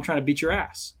right now. I'm trying to beat your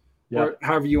ass. Yep. Or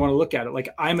however you want to look at it. Like,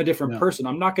 I'm a different person.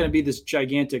 I'm not going to be this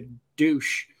gigantic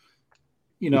douche,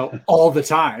 all the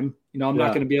time. I'm not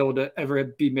going to be able to ever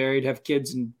be married, have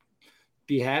kids, and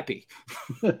be happy.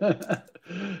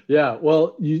 Yeah.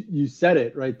 Well, you said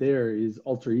it right there, is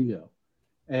alter ego.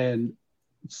 And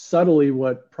subtly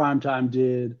what Primetime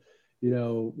did,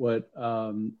 what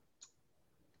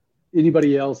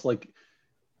anybody else like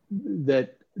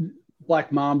that,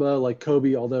 Black Mamba, like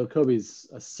Kobe, although Kobe's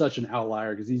such an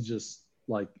outlier because he's just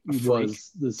like, he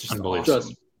was this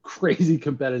just crazy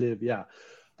competitive. Yeah.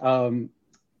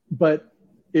 But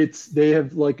they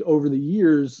have like over the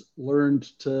years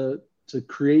learned to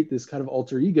create this kind of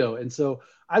alter ego. And so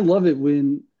I love it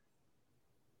when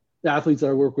the athletes that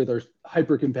I work with are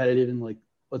hyper competitive and like,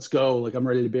 let's go, like I'm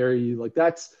ready to bury you. Like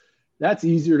that's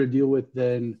easier to deal with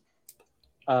than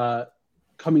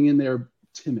coming in there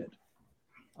timid.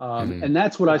 And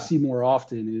that's what I see more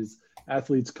often is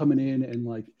athletes coming in and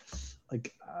like,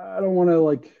 I don't want to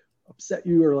like upset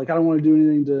you, or like, I don't want to do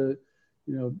anything to,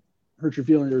 hurt your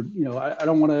feelings, or, I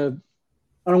don't want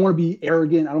to be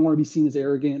arrogant. I don't want to be seen as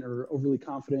arrogant or overly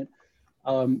confident.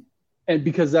 And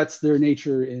because that's their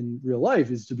nature in real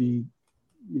life, is to be,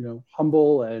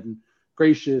 humble and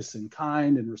gracious and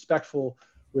kind and respectful,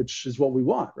 which is what we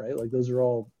want, right? Like those are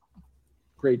all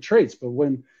great traits. But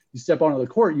when you step onto the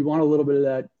court, you want a little bit of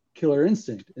that killer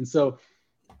instinct. And so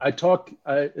I talk,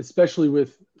 especially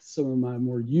with some of my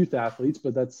more youth athletes,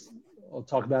 but I'll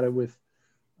talk about it with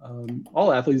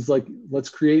all athletes, like let's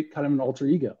create kind of an alter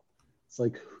ego. It's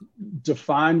like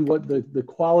define what the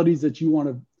qualities that you want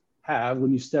to have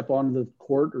when you step onto the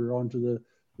court or onto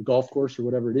the golf course or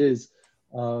whatever it is.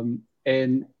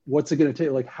 And what's it going to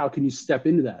take? Like, how can you step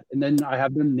into that? And then I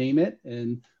have them name it.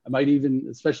 And I might even,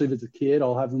 especially if it's a kid,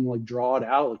 I'll have them like draw it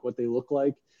out, like what they look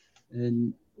like.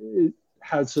 And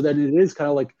so then it is kind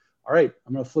of like, all right,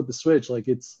 I'm going to flip the switch. Like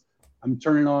I'm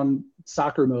turning on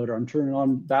soccer mode, or I'm turning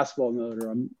on basketball mode, or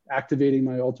I'm activating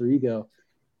my alter ego.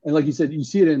 And like you said, you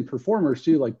see it in performers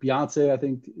too. Like Beyonce, I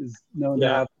think, is known to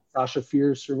have Sasha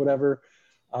Fierce or whatever.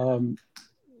 So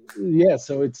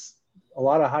it's a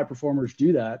lot of high performers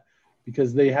do that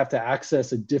because they have to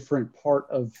access a different part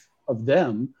of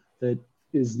them that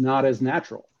is not as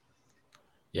natural.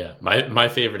 Yeah. My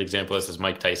favorite example is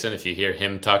Mike Tyson. If you hear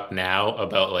him talk now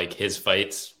about like his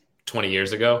fights 20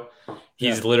 years ago,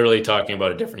 he's literally talking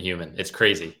about a different human. It's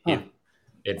crazy. Huh.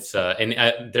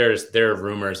 There are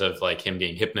rumors of like him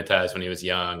being hypnotized when he was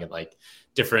young and like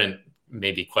different,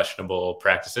 maybe questionable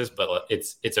practices, but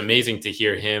it's amazing to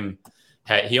hear him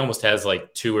he almost has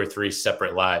like 2 or 3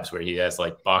 separate lives where he has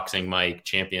like boxing Mike,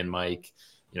 champion Mike.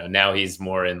 Now he's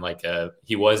more in like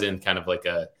he was in kind of like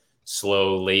a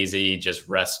slow, lazy, just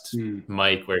rest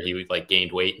Mike where he like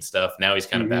gained weight and stuff. Now he's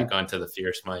kind of back onto the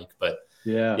fierce Mike, but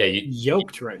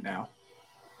yoked right now.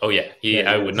 Oh yeah.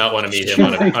 I would not want to meet him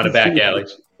on a back alley.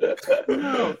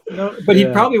 No, but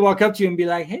he'd probably walk up to you and be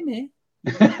like, "Hey man."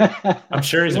 I'm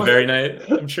sure he's a very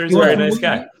nice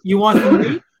guy. You want some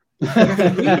weed?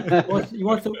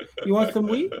 You want some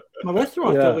weed? My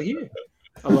restaurant's over here.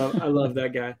 I love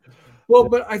that guy. Well,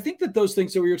 but I think that those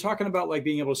things, so we were talking about like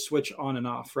being able to switch on and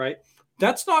off, right?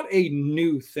 That's not a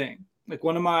new thing. Like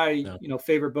one of my,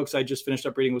 favorite books I just finished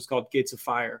up reading was called Gates of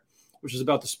Fire, which is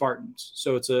about the Spartans.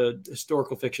 So it's a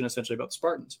historical fiction essentially about the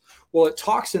Spartans. Well, it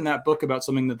talks in that book about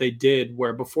something that they did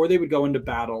where before they would go into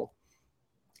battle,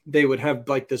 they would have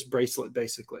like this bracelet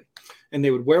basically, and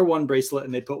they would wear one bracelet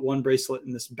and they put one bracelet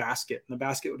in this basket and the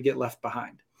basket would get left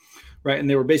behind. Right. And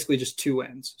they were basically just 2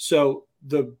 ends. So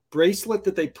the bracelet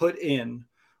that they put in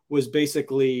was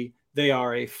basically they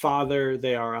are a father,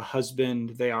 they are a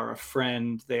husband, they are a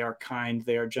friend, they are kind,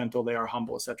 they are gentle, they are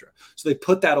humble, etc. So they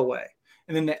put that away.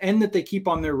 And then the end that they keep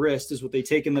on their wrist is what they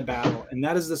take in the battle. And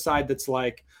that is the side that's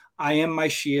like, I am my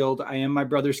shield. I am my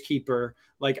brother's keeper.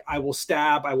 Like I will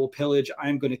stab, I will pillage. I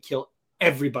am going to kill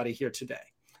everybody here today.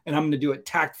 And I'm going to do it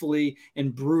tactfully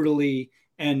and brutally.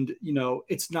 And,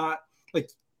 it's not like,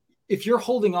 if you're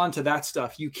holding on to that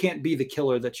stuff, you can't be the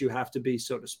killer that you have to be,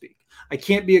 so to speak. I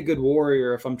can't be a good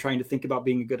warrior if I'm trying to think about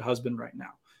being a good husband right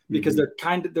now, because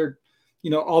they're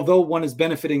although one is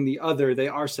benefiting the other, they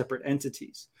are separate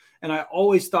entities. And I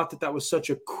always thought that was such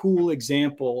a cool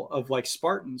example of like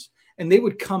Spartans, and they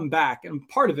would come back. And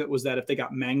part of it was that if they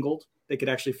got mangled, they could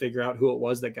actually figure out who it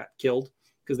was that got killed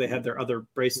because they had their other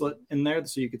bracelet in there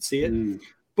so you could see it.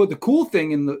 But the cool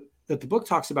thing that the book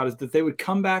talks about is that they would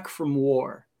come back from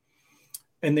war.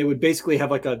 And they would basically have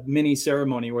like a mini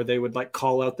ceremony where they would like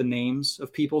call out the names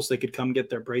of people so they could come get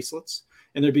their bracelets.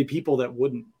 And there'd be people that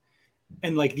wouldn't.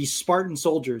 And like these Spartan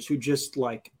soldiers who just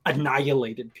like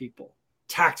annihilated people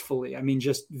tactfully, I mean,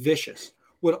 just vicious,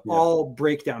 would all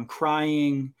break down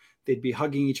crying. They'd be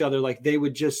hugging each other. Like they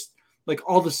would just like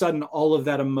all of a sudden, all of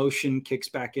that emotion kicks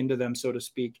back into them, so to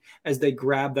speak, as they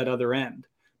grab that other end.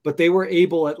 But they were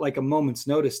able at like a moment's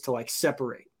notice to like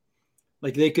separate.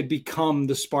 Like they could become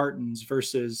the Spartans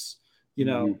versus, I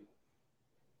don't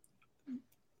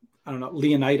know,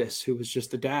 Leonidas, who was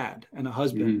just a dad and a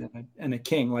husband and a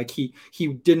king. Like he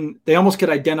didn't, they almost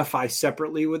could identify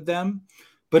separately with them,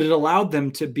 but it allowed them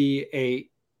to be a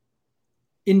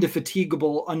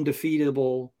indefatigable,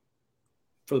 undefeatable,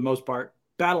 for the most part,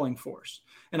 battling force.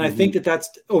 And I think that that's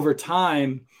over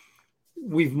time,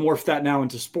 we've morphed that now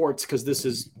into sports because this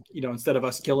is, instead of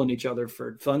us killing each other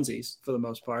for funsies, for the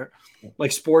most part,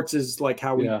 like sports is like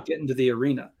how we get into the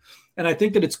arena. And I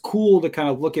think that it's cool to kind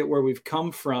of look at where we've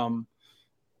come from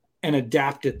and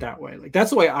adapt it that way. Like that's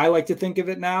the way I like to think of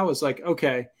it now is like,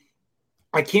 okay,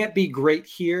 I can't be great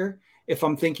here if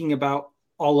I'm thinking about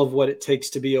all of what it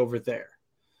takes to be over there.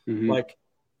 Like,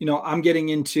 I'm getting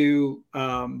into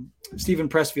Stephen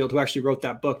Pressfield, who actually wrote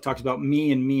that book, talks about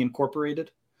me and me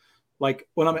incorporated. Like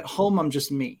when I'm at home, I'm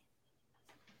just me.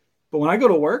 But when I go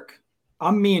to work,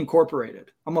 I'm me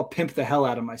incorporated. I'm going to pimp the hell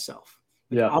out of myself.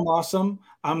 Like, I'm awesome.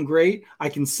 I'm great. I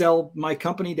can sell my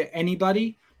company to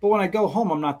anybody. But when I go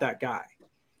home, I'm not that guy.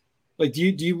 Like, do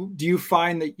you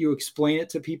find that you explain it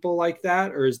to people like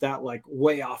that? Or is that like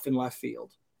way off in left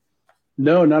field?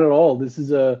 No, not at all. This is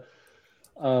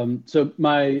so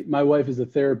my wife is a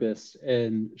therapist,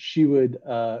 and she would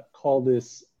call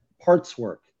this parts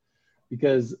work,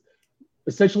 because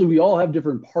essentially we all have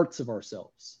different parts of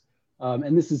ourselves.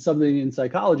 And this is something in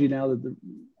psychology now that,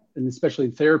 and especially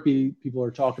in therapy, people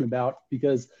are talking about,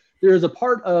 because there is a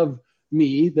part of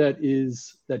me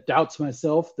that doubts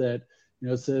myself, that,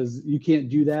 says you can't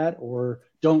do that or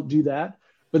don't do that.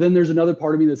 But then there's another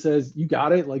part of me that says, you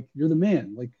got it. Like, you're the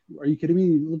man. Like, are you kidding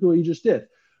me? Look at what you just did.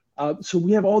 So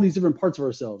we have all these different parts of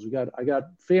ourselves. I got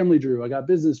family Drew, I got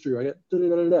business Drew, I got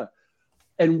da-da-da-da-da.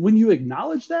 And when you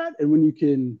acknowledge that, and when you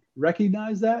can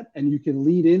recognize that, and you can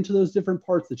lean into those different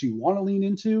parts that you want to lean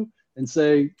into and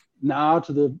say nah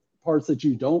to the parts that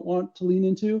you don't want to lean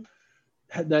into,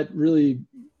 that really,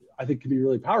 I think, can be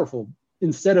really powerful.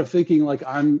 Instead of thinking like,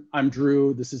 I'm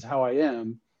Drew, this is how I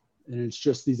am, and it's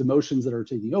just these emotions that are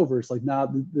taking over. It's like, nah,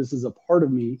 this is a part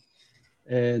of me,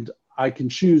 and I can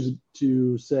choose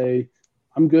to say,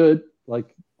 I'm good.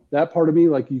 Like that part of me,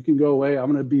 like you can go away. I'm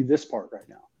going to be this part right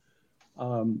now.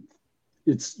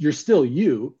 You're still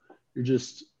you. You're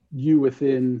just you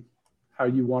within how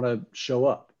you want to show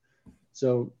up.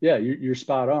 So yeah, you're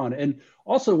spot on. And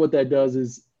also what that does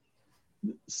is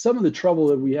some of the trouble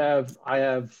that I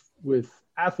have with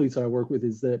athletes I work with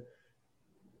is that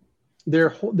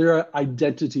their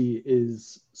identity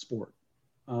is sport.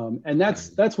 And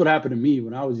that's what happened to me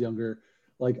when I was younger.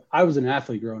 Like I was an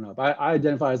athlete growing up. I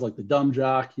identify as like the dumb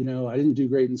jock, I didn't do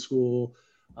great in school.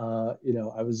 I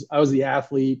was the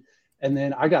athlete, and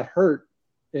then I got hurt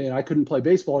and I couldn't play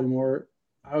baseball anymore.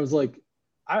 I was like,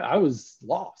 I was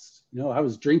lost, I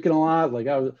was drinking a lot. Like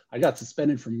I got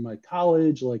suspended from my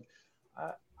college. Like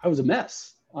I was a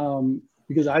mess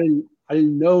because I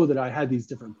didn't know that I had these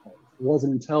different parts. It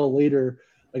wasn't until later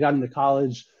I got into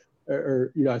college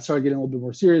or I started getting a little bit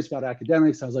more serious about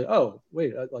academics. I was like, oh,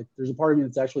 wait, like there's a part of me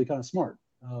that's actually kind of smart.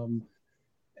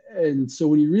 And so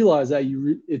when you realize that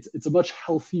it's a much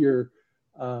healthier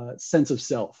sense of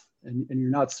self and you're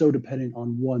not so dependent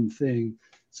on one thing,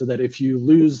 so that if you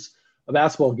lose a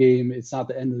basketball game, it's not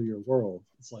the end of your world.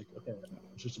 It's like, okay,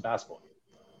 it's just a basketball game.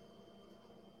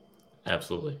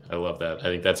 Absolutely. I love that. I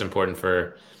think that's important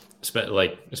for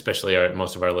especially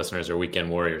most of our listeners are weekend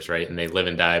warriors, right? And they live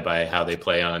and die by how they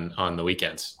play on the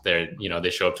weekends. They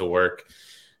show up to work,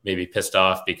 maybe pissed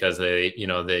off because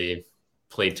they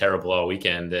played terrible all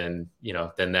weekend. And,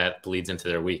 then that bleeds into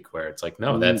their week where it's like,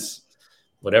 no, that's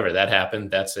whatever that happened.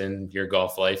 That's in your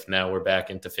golf life. Now we're back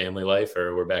into family life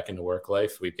or we're back into work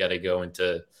life. We've got to go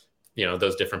into,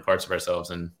 those different parts of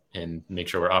ourselves and make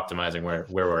sure we're optimizing where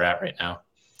we're at right now.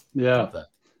 Yeah.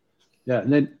 Yeah.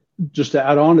 And then just to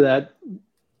add on to that,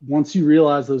 once you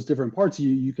realize those different parts,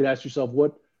 you could ask yourself,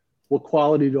 what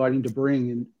quality do I need to bring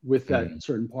in with that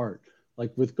certain part?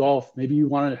 Like with golf, maybe you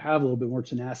want to have a little bit more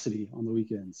tenacity on the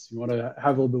weekends. You want to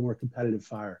have a little bit more competitive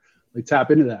fire, like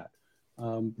tap into that.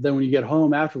 Then when you get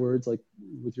home afterwards, like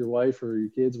with your wife or your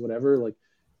kids, whatever, like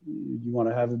you want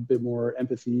to have a bit more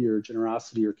empathy or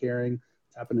generosity or caring,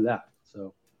 tap into that.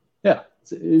 So yeah,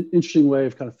 it's an interesting way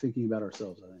of kind of thinking about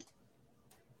ourselves, I think.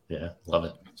 Yeah, love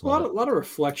it. There's a lot of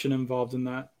reflection involved in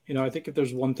that. I think if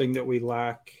there's one thing that we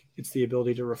lack, it's the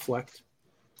ability to reflect.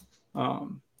 I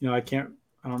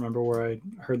don't remember where I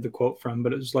heard the quote from,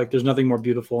 but it was like, there's nothing more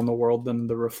beautiful in the world than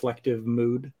the reflective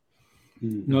mood.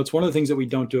 Mm-hmm. It's one of the things that we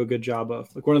don't do a good job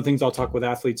of. Like one of the things I'll talk with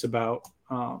athletes about,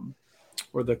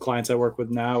 or the clients I work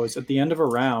with now, is at the end of a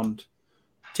round,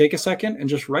 take a second and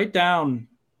just write down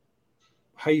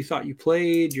how you thought you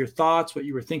played, your thoughts, what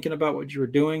you were thinking about, what you were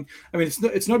doing. I mean,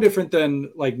 it's no different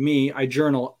than like me. I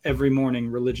journal every morning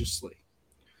religiously,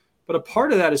 but a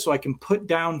part of that is so I can put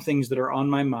down things that are on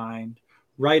my mind,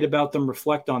 write about them,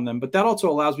 reflect on them. But that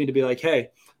also allows me to be like, hey,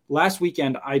 last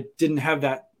weekend, I didn't have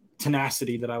that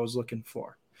tenacity that I was looking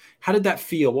for. How did that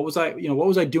feel? What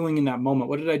was I doing in that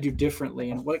moment? What did I do differently?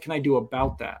 And what can I do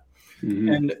about that? Mm-hmm.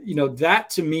 And,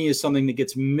 that to me is something that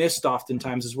gets missed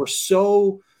oftentimes is we're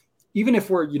so, even if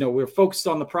we're focused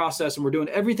on the process and we're doing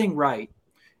everything right,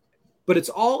 but it's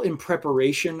all in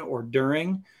preparation or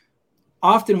during,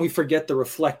 often we forget the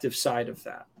reflective side of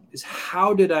that is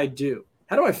how did I do?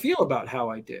 How do I feel about how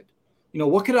I did?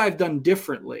 What could I have done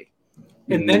differently?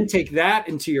 And then take that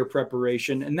into your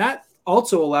preparation. And that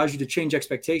also allows you to change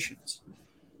expectations.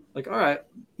 Like, all right,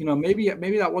 maybe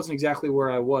that wasn't exactly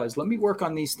where I was. Let me work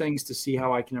on these things to see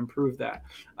how I can improve that.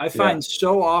 I find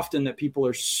so often that people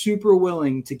are super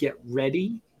willing to get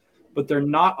ready, but they're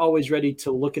not always ready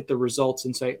to look at the results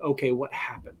and say, okay, what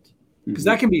happened? Because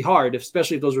that can be hard,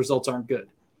 especially if those results aren't good.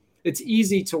 It's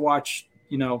easy to watch,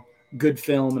 good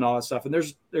film and all that stuff. And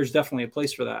there's definitely a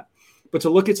place for that. But to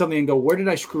look at something and go, where did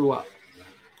I screw up?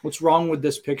 What's wrong with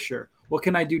this picture? What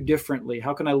can I do differently?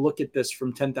 How can I look at this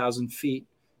from 10,000 feet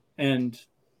and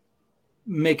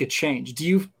make a change?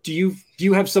 Do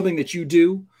you have something that you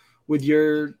do with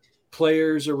your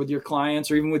players or with your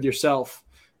clients or even with yourself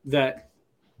that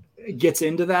gets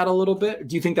into that a little bit?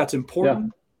 Do you think that's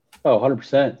important? Yeah. Oh,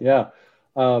 100%. Yeah.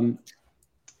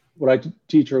 What I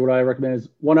teach or what I recommend is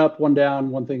one up, one down,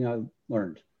 one thing I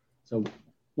learned. So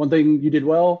one thing you did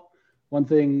well, one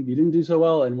thing you didn't do so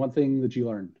well, and one thing that you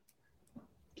learned.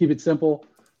 Keep it simple.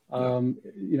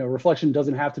 Reflection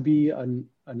doesn't have to be an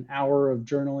hour of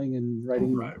journaling and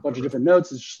writing a bunch of different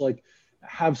notes. It's just like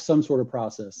have some sort of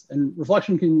process. And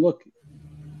reflection can look,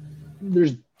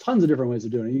 there's tons of different ways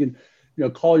of doing it. You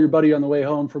can, call your buddy on the way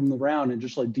home from the round and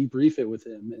just like debrief it with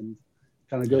him and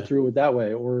kind of go through it that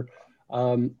way. Or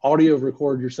audio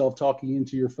record yourself talking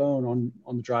into your phone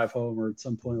on the drive home or at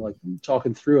some point, like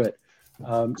talking through it.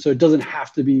 So it doesn't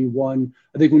have to be one.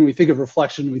 I think when we think of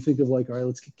reflection, we think of like, all right,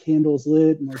 let's get candles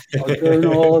lit and like our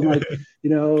journal and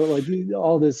like,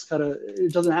 all this kind of,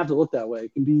 it doesn't have to look that way.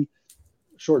 It can be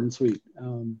short and sweet.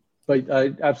 But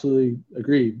I absolutely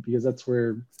agree because that's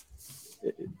where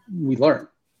we learn.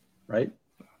 right?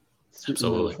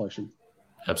 Absolutely. Reflection.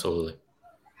 Absolutely.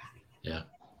 Yeah.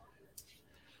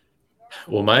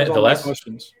 Well,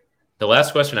 the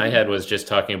last question I had was just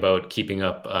talking about keeping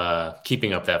up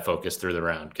that focus through the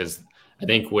round, because I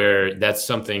think that's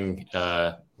something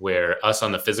where us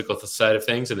on the physical side of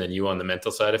things and then you on the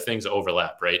mental side of things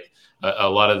overlap, right? A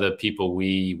lot of the people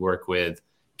we work with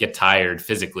get tired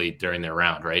physically during their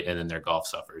round, right? And then their golf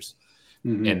suffers.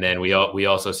 Mm-hmm. And then we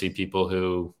also see people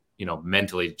who,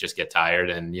 mentally just get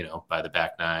tired, and, by the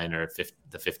back nine or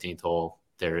the 15th hole,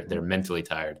 they're mentally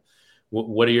tired.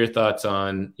 What are your thoughts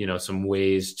on, some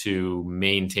ways to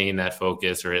maintain that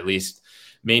focus, or at least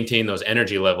maintain those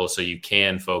energy levels so you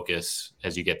can focus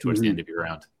as you get towards the end of your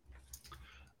round?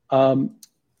 I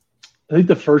think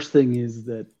the first thing is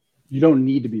that you don't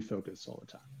need to be focused all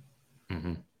the time.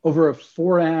 Mm-hmm. Over a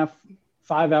 4.5,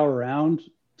 5 hour round,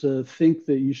 to think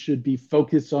that you should be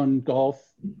focused on golf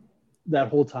that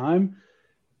whole time,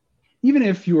 even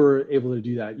if you were able to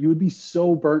do that, you would be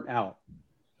so burnt out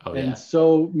and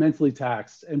so mentally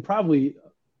taxed, and probably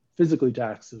physically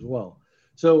taxed as well.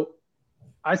 So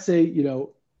I say,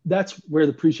 that's where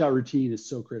the pre-shot routine is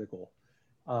so critical,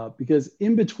 because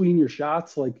in between your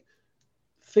shots, like,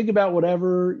 think about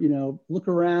whatever, look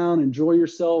around, enjoy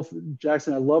yourself.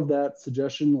 Jackson, I love that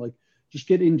suggestion. Like, just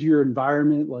get into your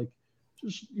environment. Like,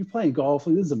 you're playing golf.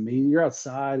 Like, this is amazing. You're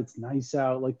outside. It's nice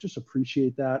out. Like, just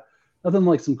appreciate that. Nothing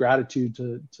like some gratitude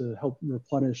to help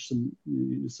replenish some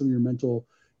of your mental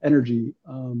energy.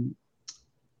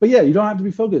 But yeah, you don't have to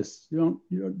be focused. You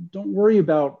don't worry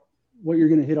about what you're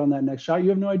going to hit on that next shot. You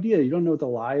have no idea. You don't know what the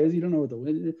lie is. You don't know what the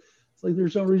win is. It's like,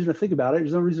 there's no reason to think about it.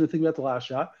 There's no reason to think about the last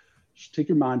shot. Just take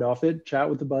your mind off it, chat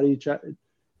with the buddy,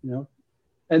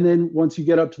 and then once you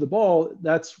get up to the ball,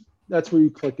 that's where you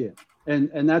click in.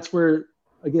 And that's where,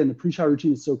 again, the pre-shot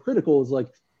routine is so critical, is like,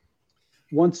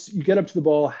 once you get up to the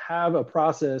ball, have a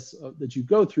process that you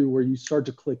go through where you start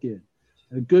to click in.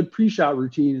 And a good pre-shot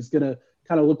routine is going to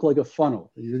kind of look like a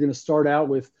funnel. You're going to start out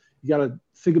with, you got to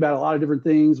think about a lot of different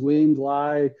things: wind,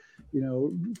 lie,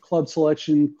 club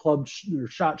selection, club or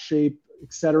shot shape,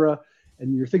 etc.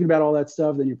 And you're thinking about all that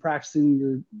stuff. Then you're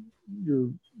practicing your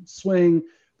swing,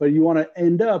 but you want to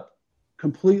end up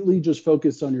completely just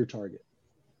focused on your target.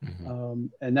 Mm-hmm.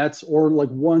 And that's, or like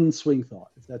one swing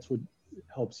thought, if that's what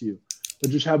helps you.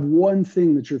 But just have one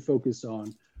thing that you're focused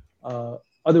on.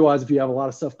 Otherwise, if you have a lot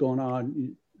of stuff going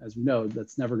on, as we know,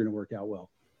 that's never going to work out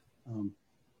well.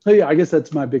 So yeah, I guess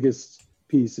that's my biggest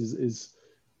piece is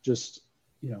just,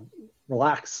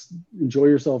 relax, enjoy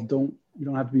yourself. You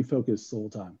don't have to be focused the whole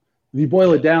time. If you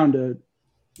boil it down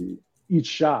to each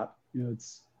shot, if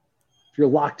you're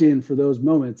locked in for those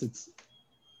moments, it's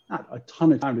not a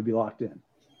ton of time to be locked in.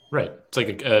 Right. It's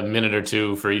like a minute or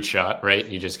two for each shot, right?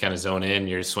 You just kind of zone in,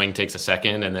 your swing takes a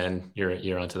second, and then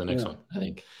you're on to the next one. I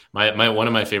think one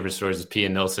of my favorite stories is Pia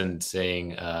Nilsson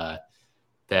saying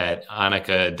that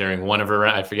Annika, during one of her,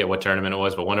 I forget what tournament it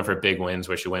was, but one of her big wins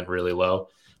where she went really low,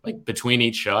 like between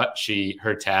each shot,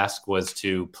 her task was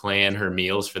to plan her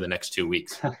meals for the next 2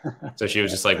 weeks. So she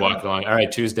was just like walking along, all right,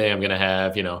 Tuesday I'm going to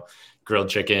have, grilled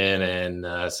chicken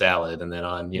and salad. And then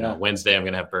on, Wednesday I'm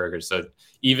going to have burgers. So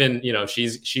even,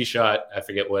 she shot, I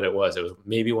forget what it was. It was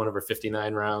maybe one of her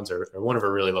 59 rounds or one of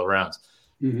her really low rounds.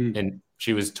 Mm-hmm. And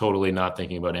she was totally not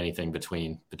thinking about anything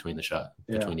between each shot.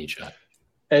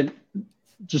 And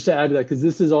just to add to that, because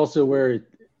this is also where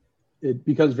it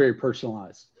becomes very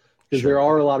personalized. Because there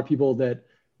are a lot of people that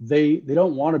they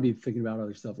don't want to be thinking about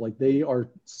other stuff. Like, they are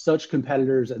such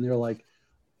competitors, and they're like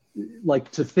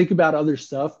to think about other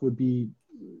stuff would be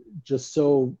just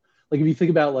so, like, if you think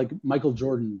about like Michael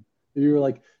Jordan, if you were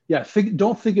like,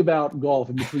 don't think about golf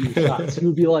in between your shots. He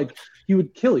would be like, he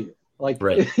would kill you. Like,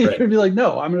 he would be like,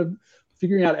 no, I'm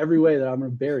figuring out every way that I'm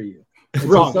going to bury you.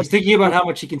 Wrong. He's thinking about how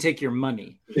much he can take your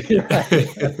money.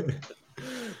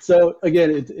 So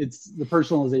again, it's the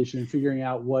personalization and figuring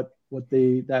out what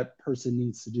that person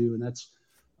needs to do, and that's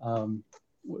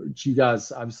what you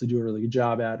guys obviously do a really good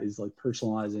job at, is like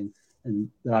personalizing, and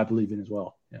that I believe in as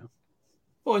well. Yeah.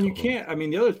 Well, and you can't. I mean,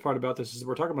 the other part about this is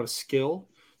we're talking about a skill.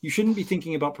 You shouldn't be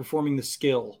thinking about performing the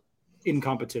skill in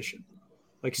competition.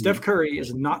 Like, Steph Curry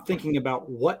is not thinking about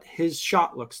what his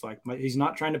shot looks like. He's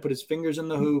not trying to put his fingers in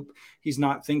the hoop. He's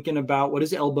not thinking about what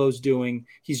his elbow's doing.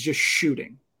 He's just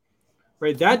shooting.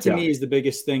 Right. That to me is the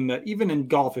biggest thing, that even in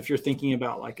golf, if you're thinking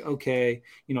about like, okay,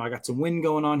 I got some wind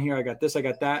going on here, I got this, I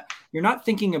got that. You're not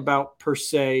thinking about per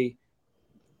se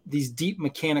these deep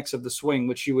mechanics of the swing,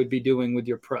 which you would be doing with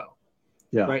your pro.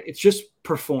 Yeah. Right. It's just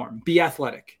perform, be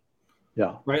athletic.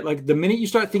 Yeah. Right. Like, the minute you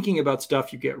start thinking about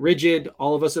stuff, you get rigid.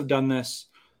 All of us have done this.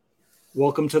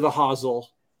 Welcome to the hosel.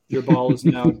 your ball is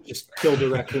now just killed a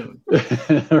raccoon.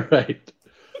 Right.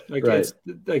 It's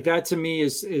like that to me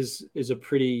is a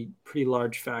pretty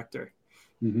large factor.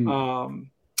 Mm-hmm.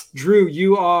 Drew,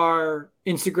 you are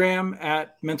Instagram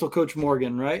at Mental Coach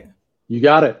Morgan, right? You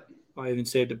got it. I even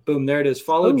saved it. Boom, there it is.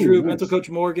 Follow Drew, nice. Mental Coach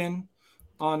Morgan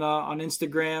on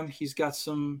Instagram. He's got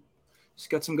some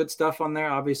good stuff on there.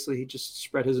 Obviously, he just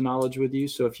spread his knowledge with you.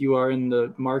 So if you are in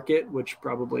the market, which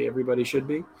probably everybody should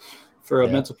be, for a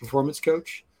mental performance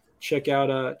coach, check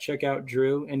out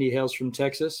Drew. And he hails from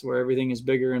Texas, where everything is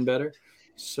bigger and better.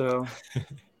 So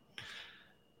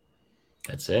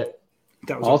that's it.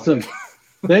 That was awesome.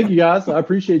 Thank you guys. I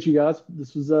appreciate you guys.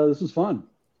 This was fun.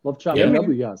 Love chatting up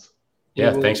with you guys.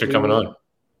 Yeah, thanks for coming on.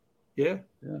 Yeah.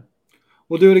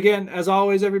 We'll do it again. As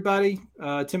always, everybody,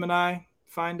 Tim and I,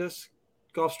 find us,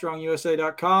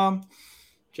 golfstrongusa.com,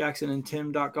 Jackson and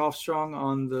Tim.golfstrong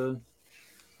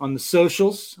on the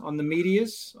socials, on the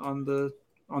medias, on the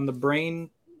brain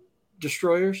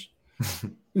destroyers,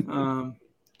 the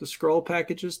scroll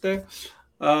packages there.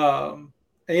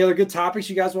 Any other good topics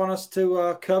you guys want us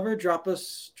to cover? Drop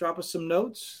us some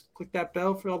notes. Click that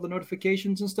bell for all the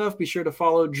notifications and stuff. Be sure to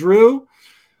follow Drew.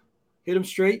 Hit him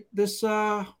straight this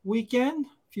weekend.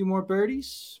 A few more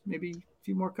birdies, maybe a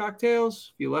few more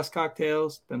cocktails, a few less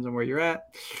cocktails. Depends on where you're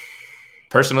at.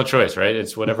 Personal choice, right?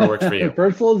 It's whatever works for you.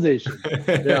 Personalization.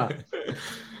 Yeah.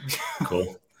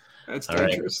 Cool. That's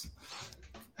dangerous.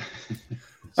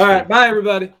 All right. Bye,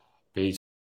 everybody.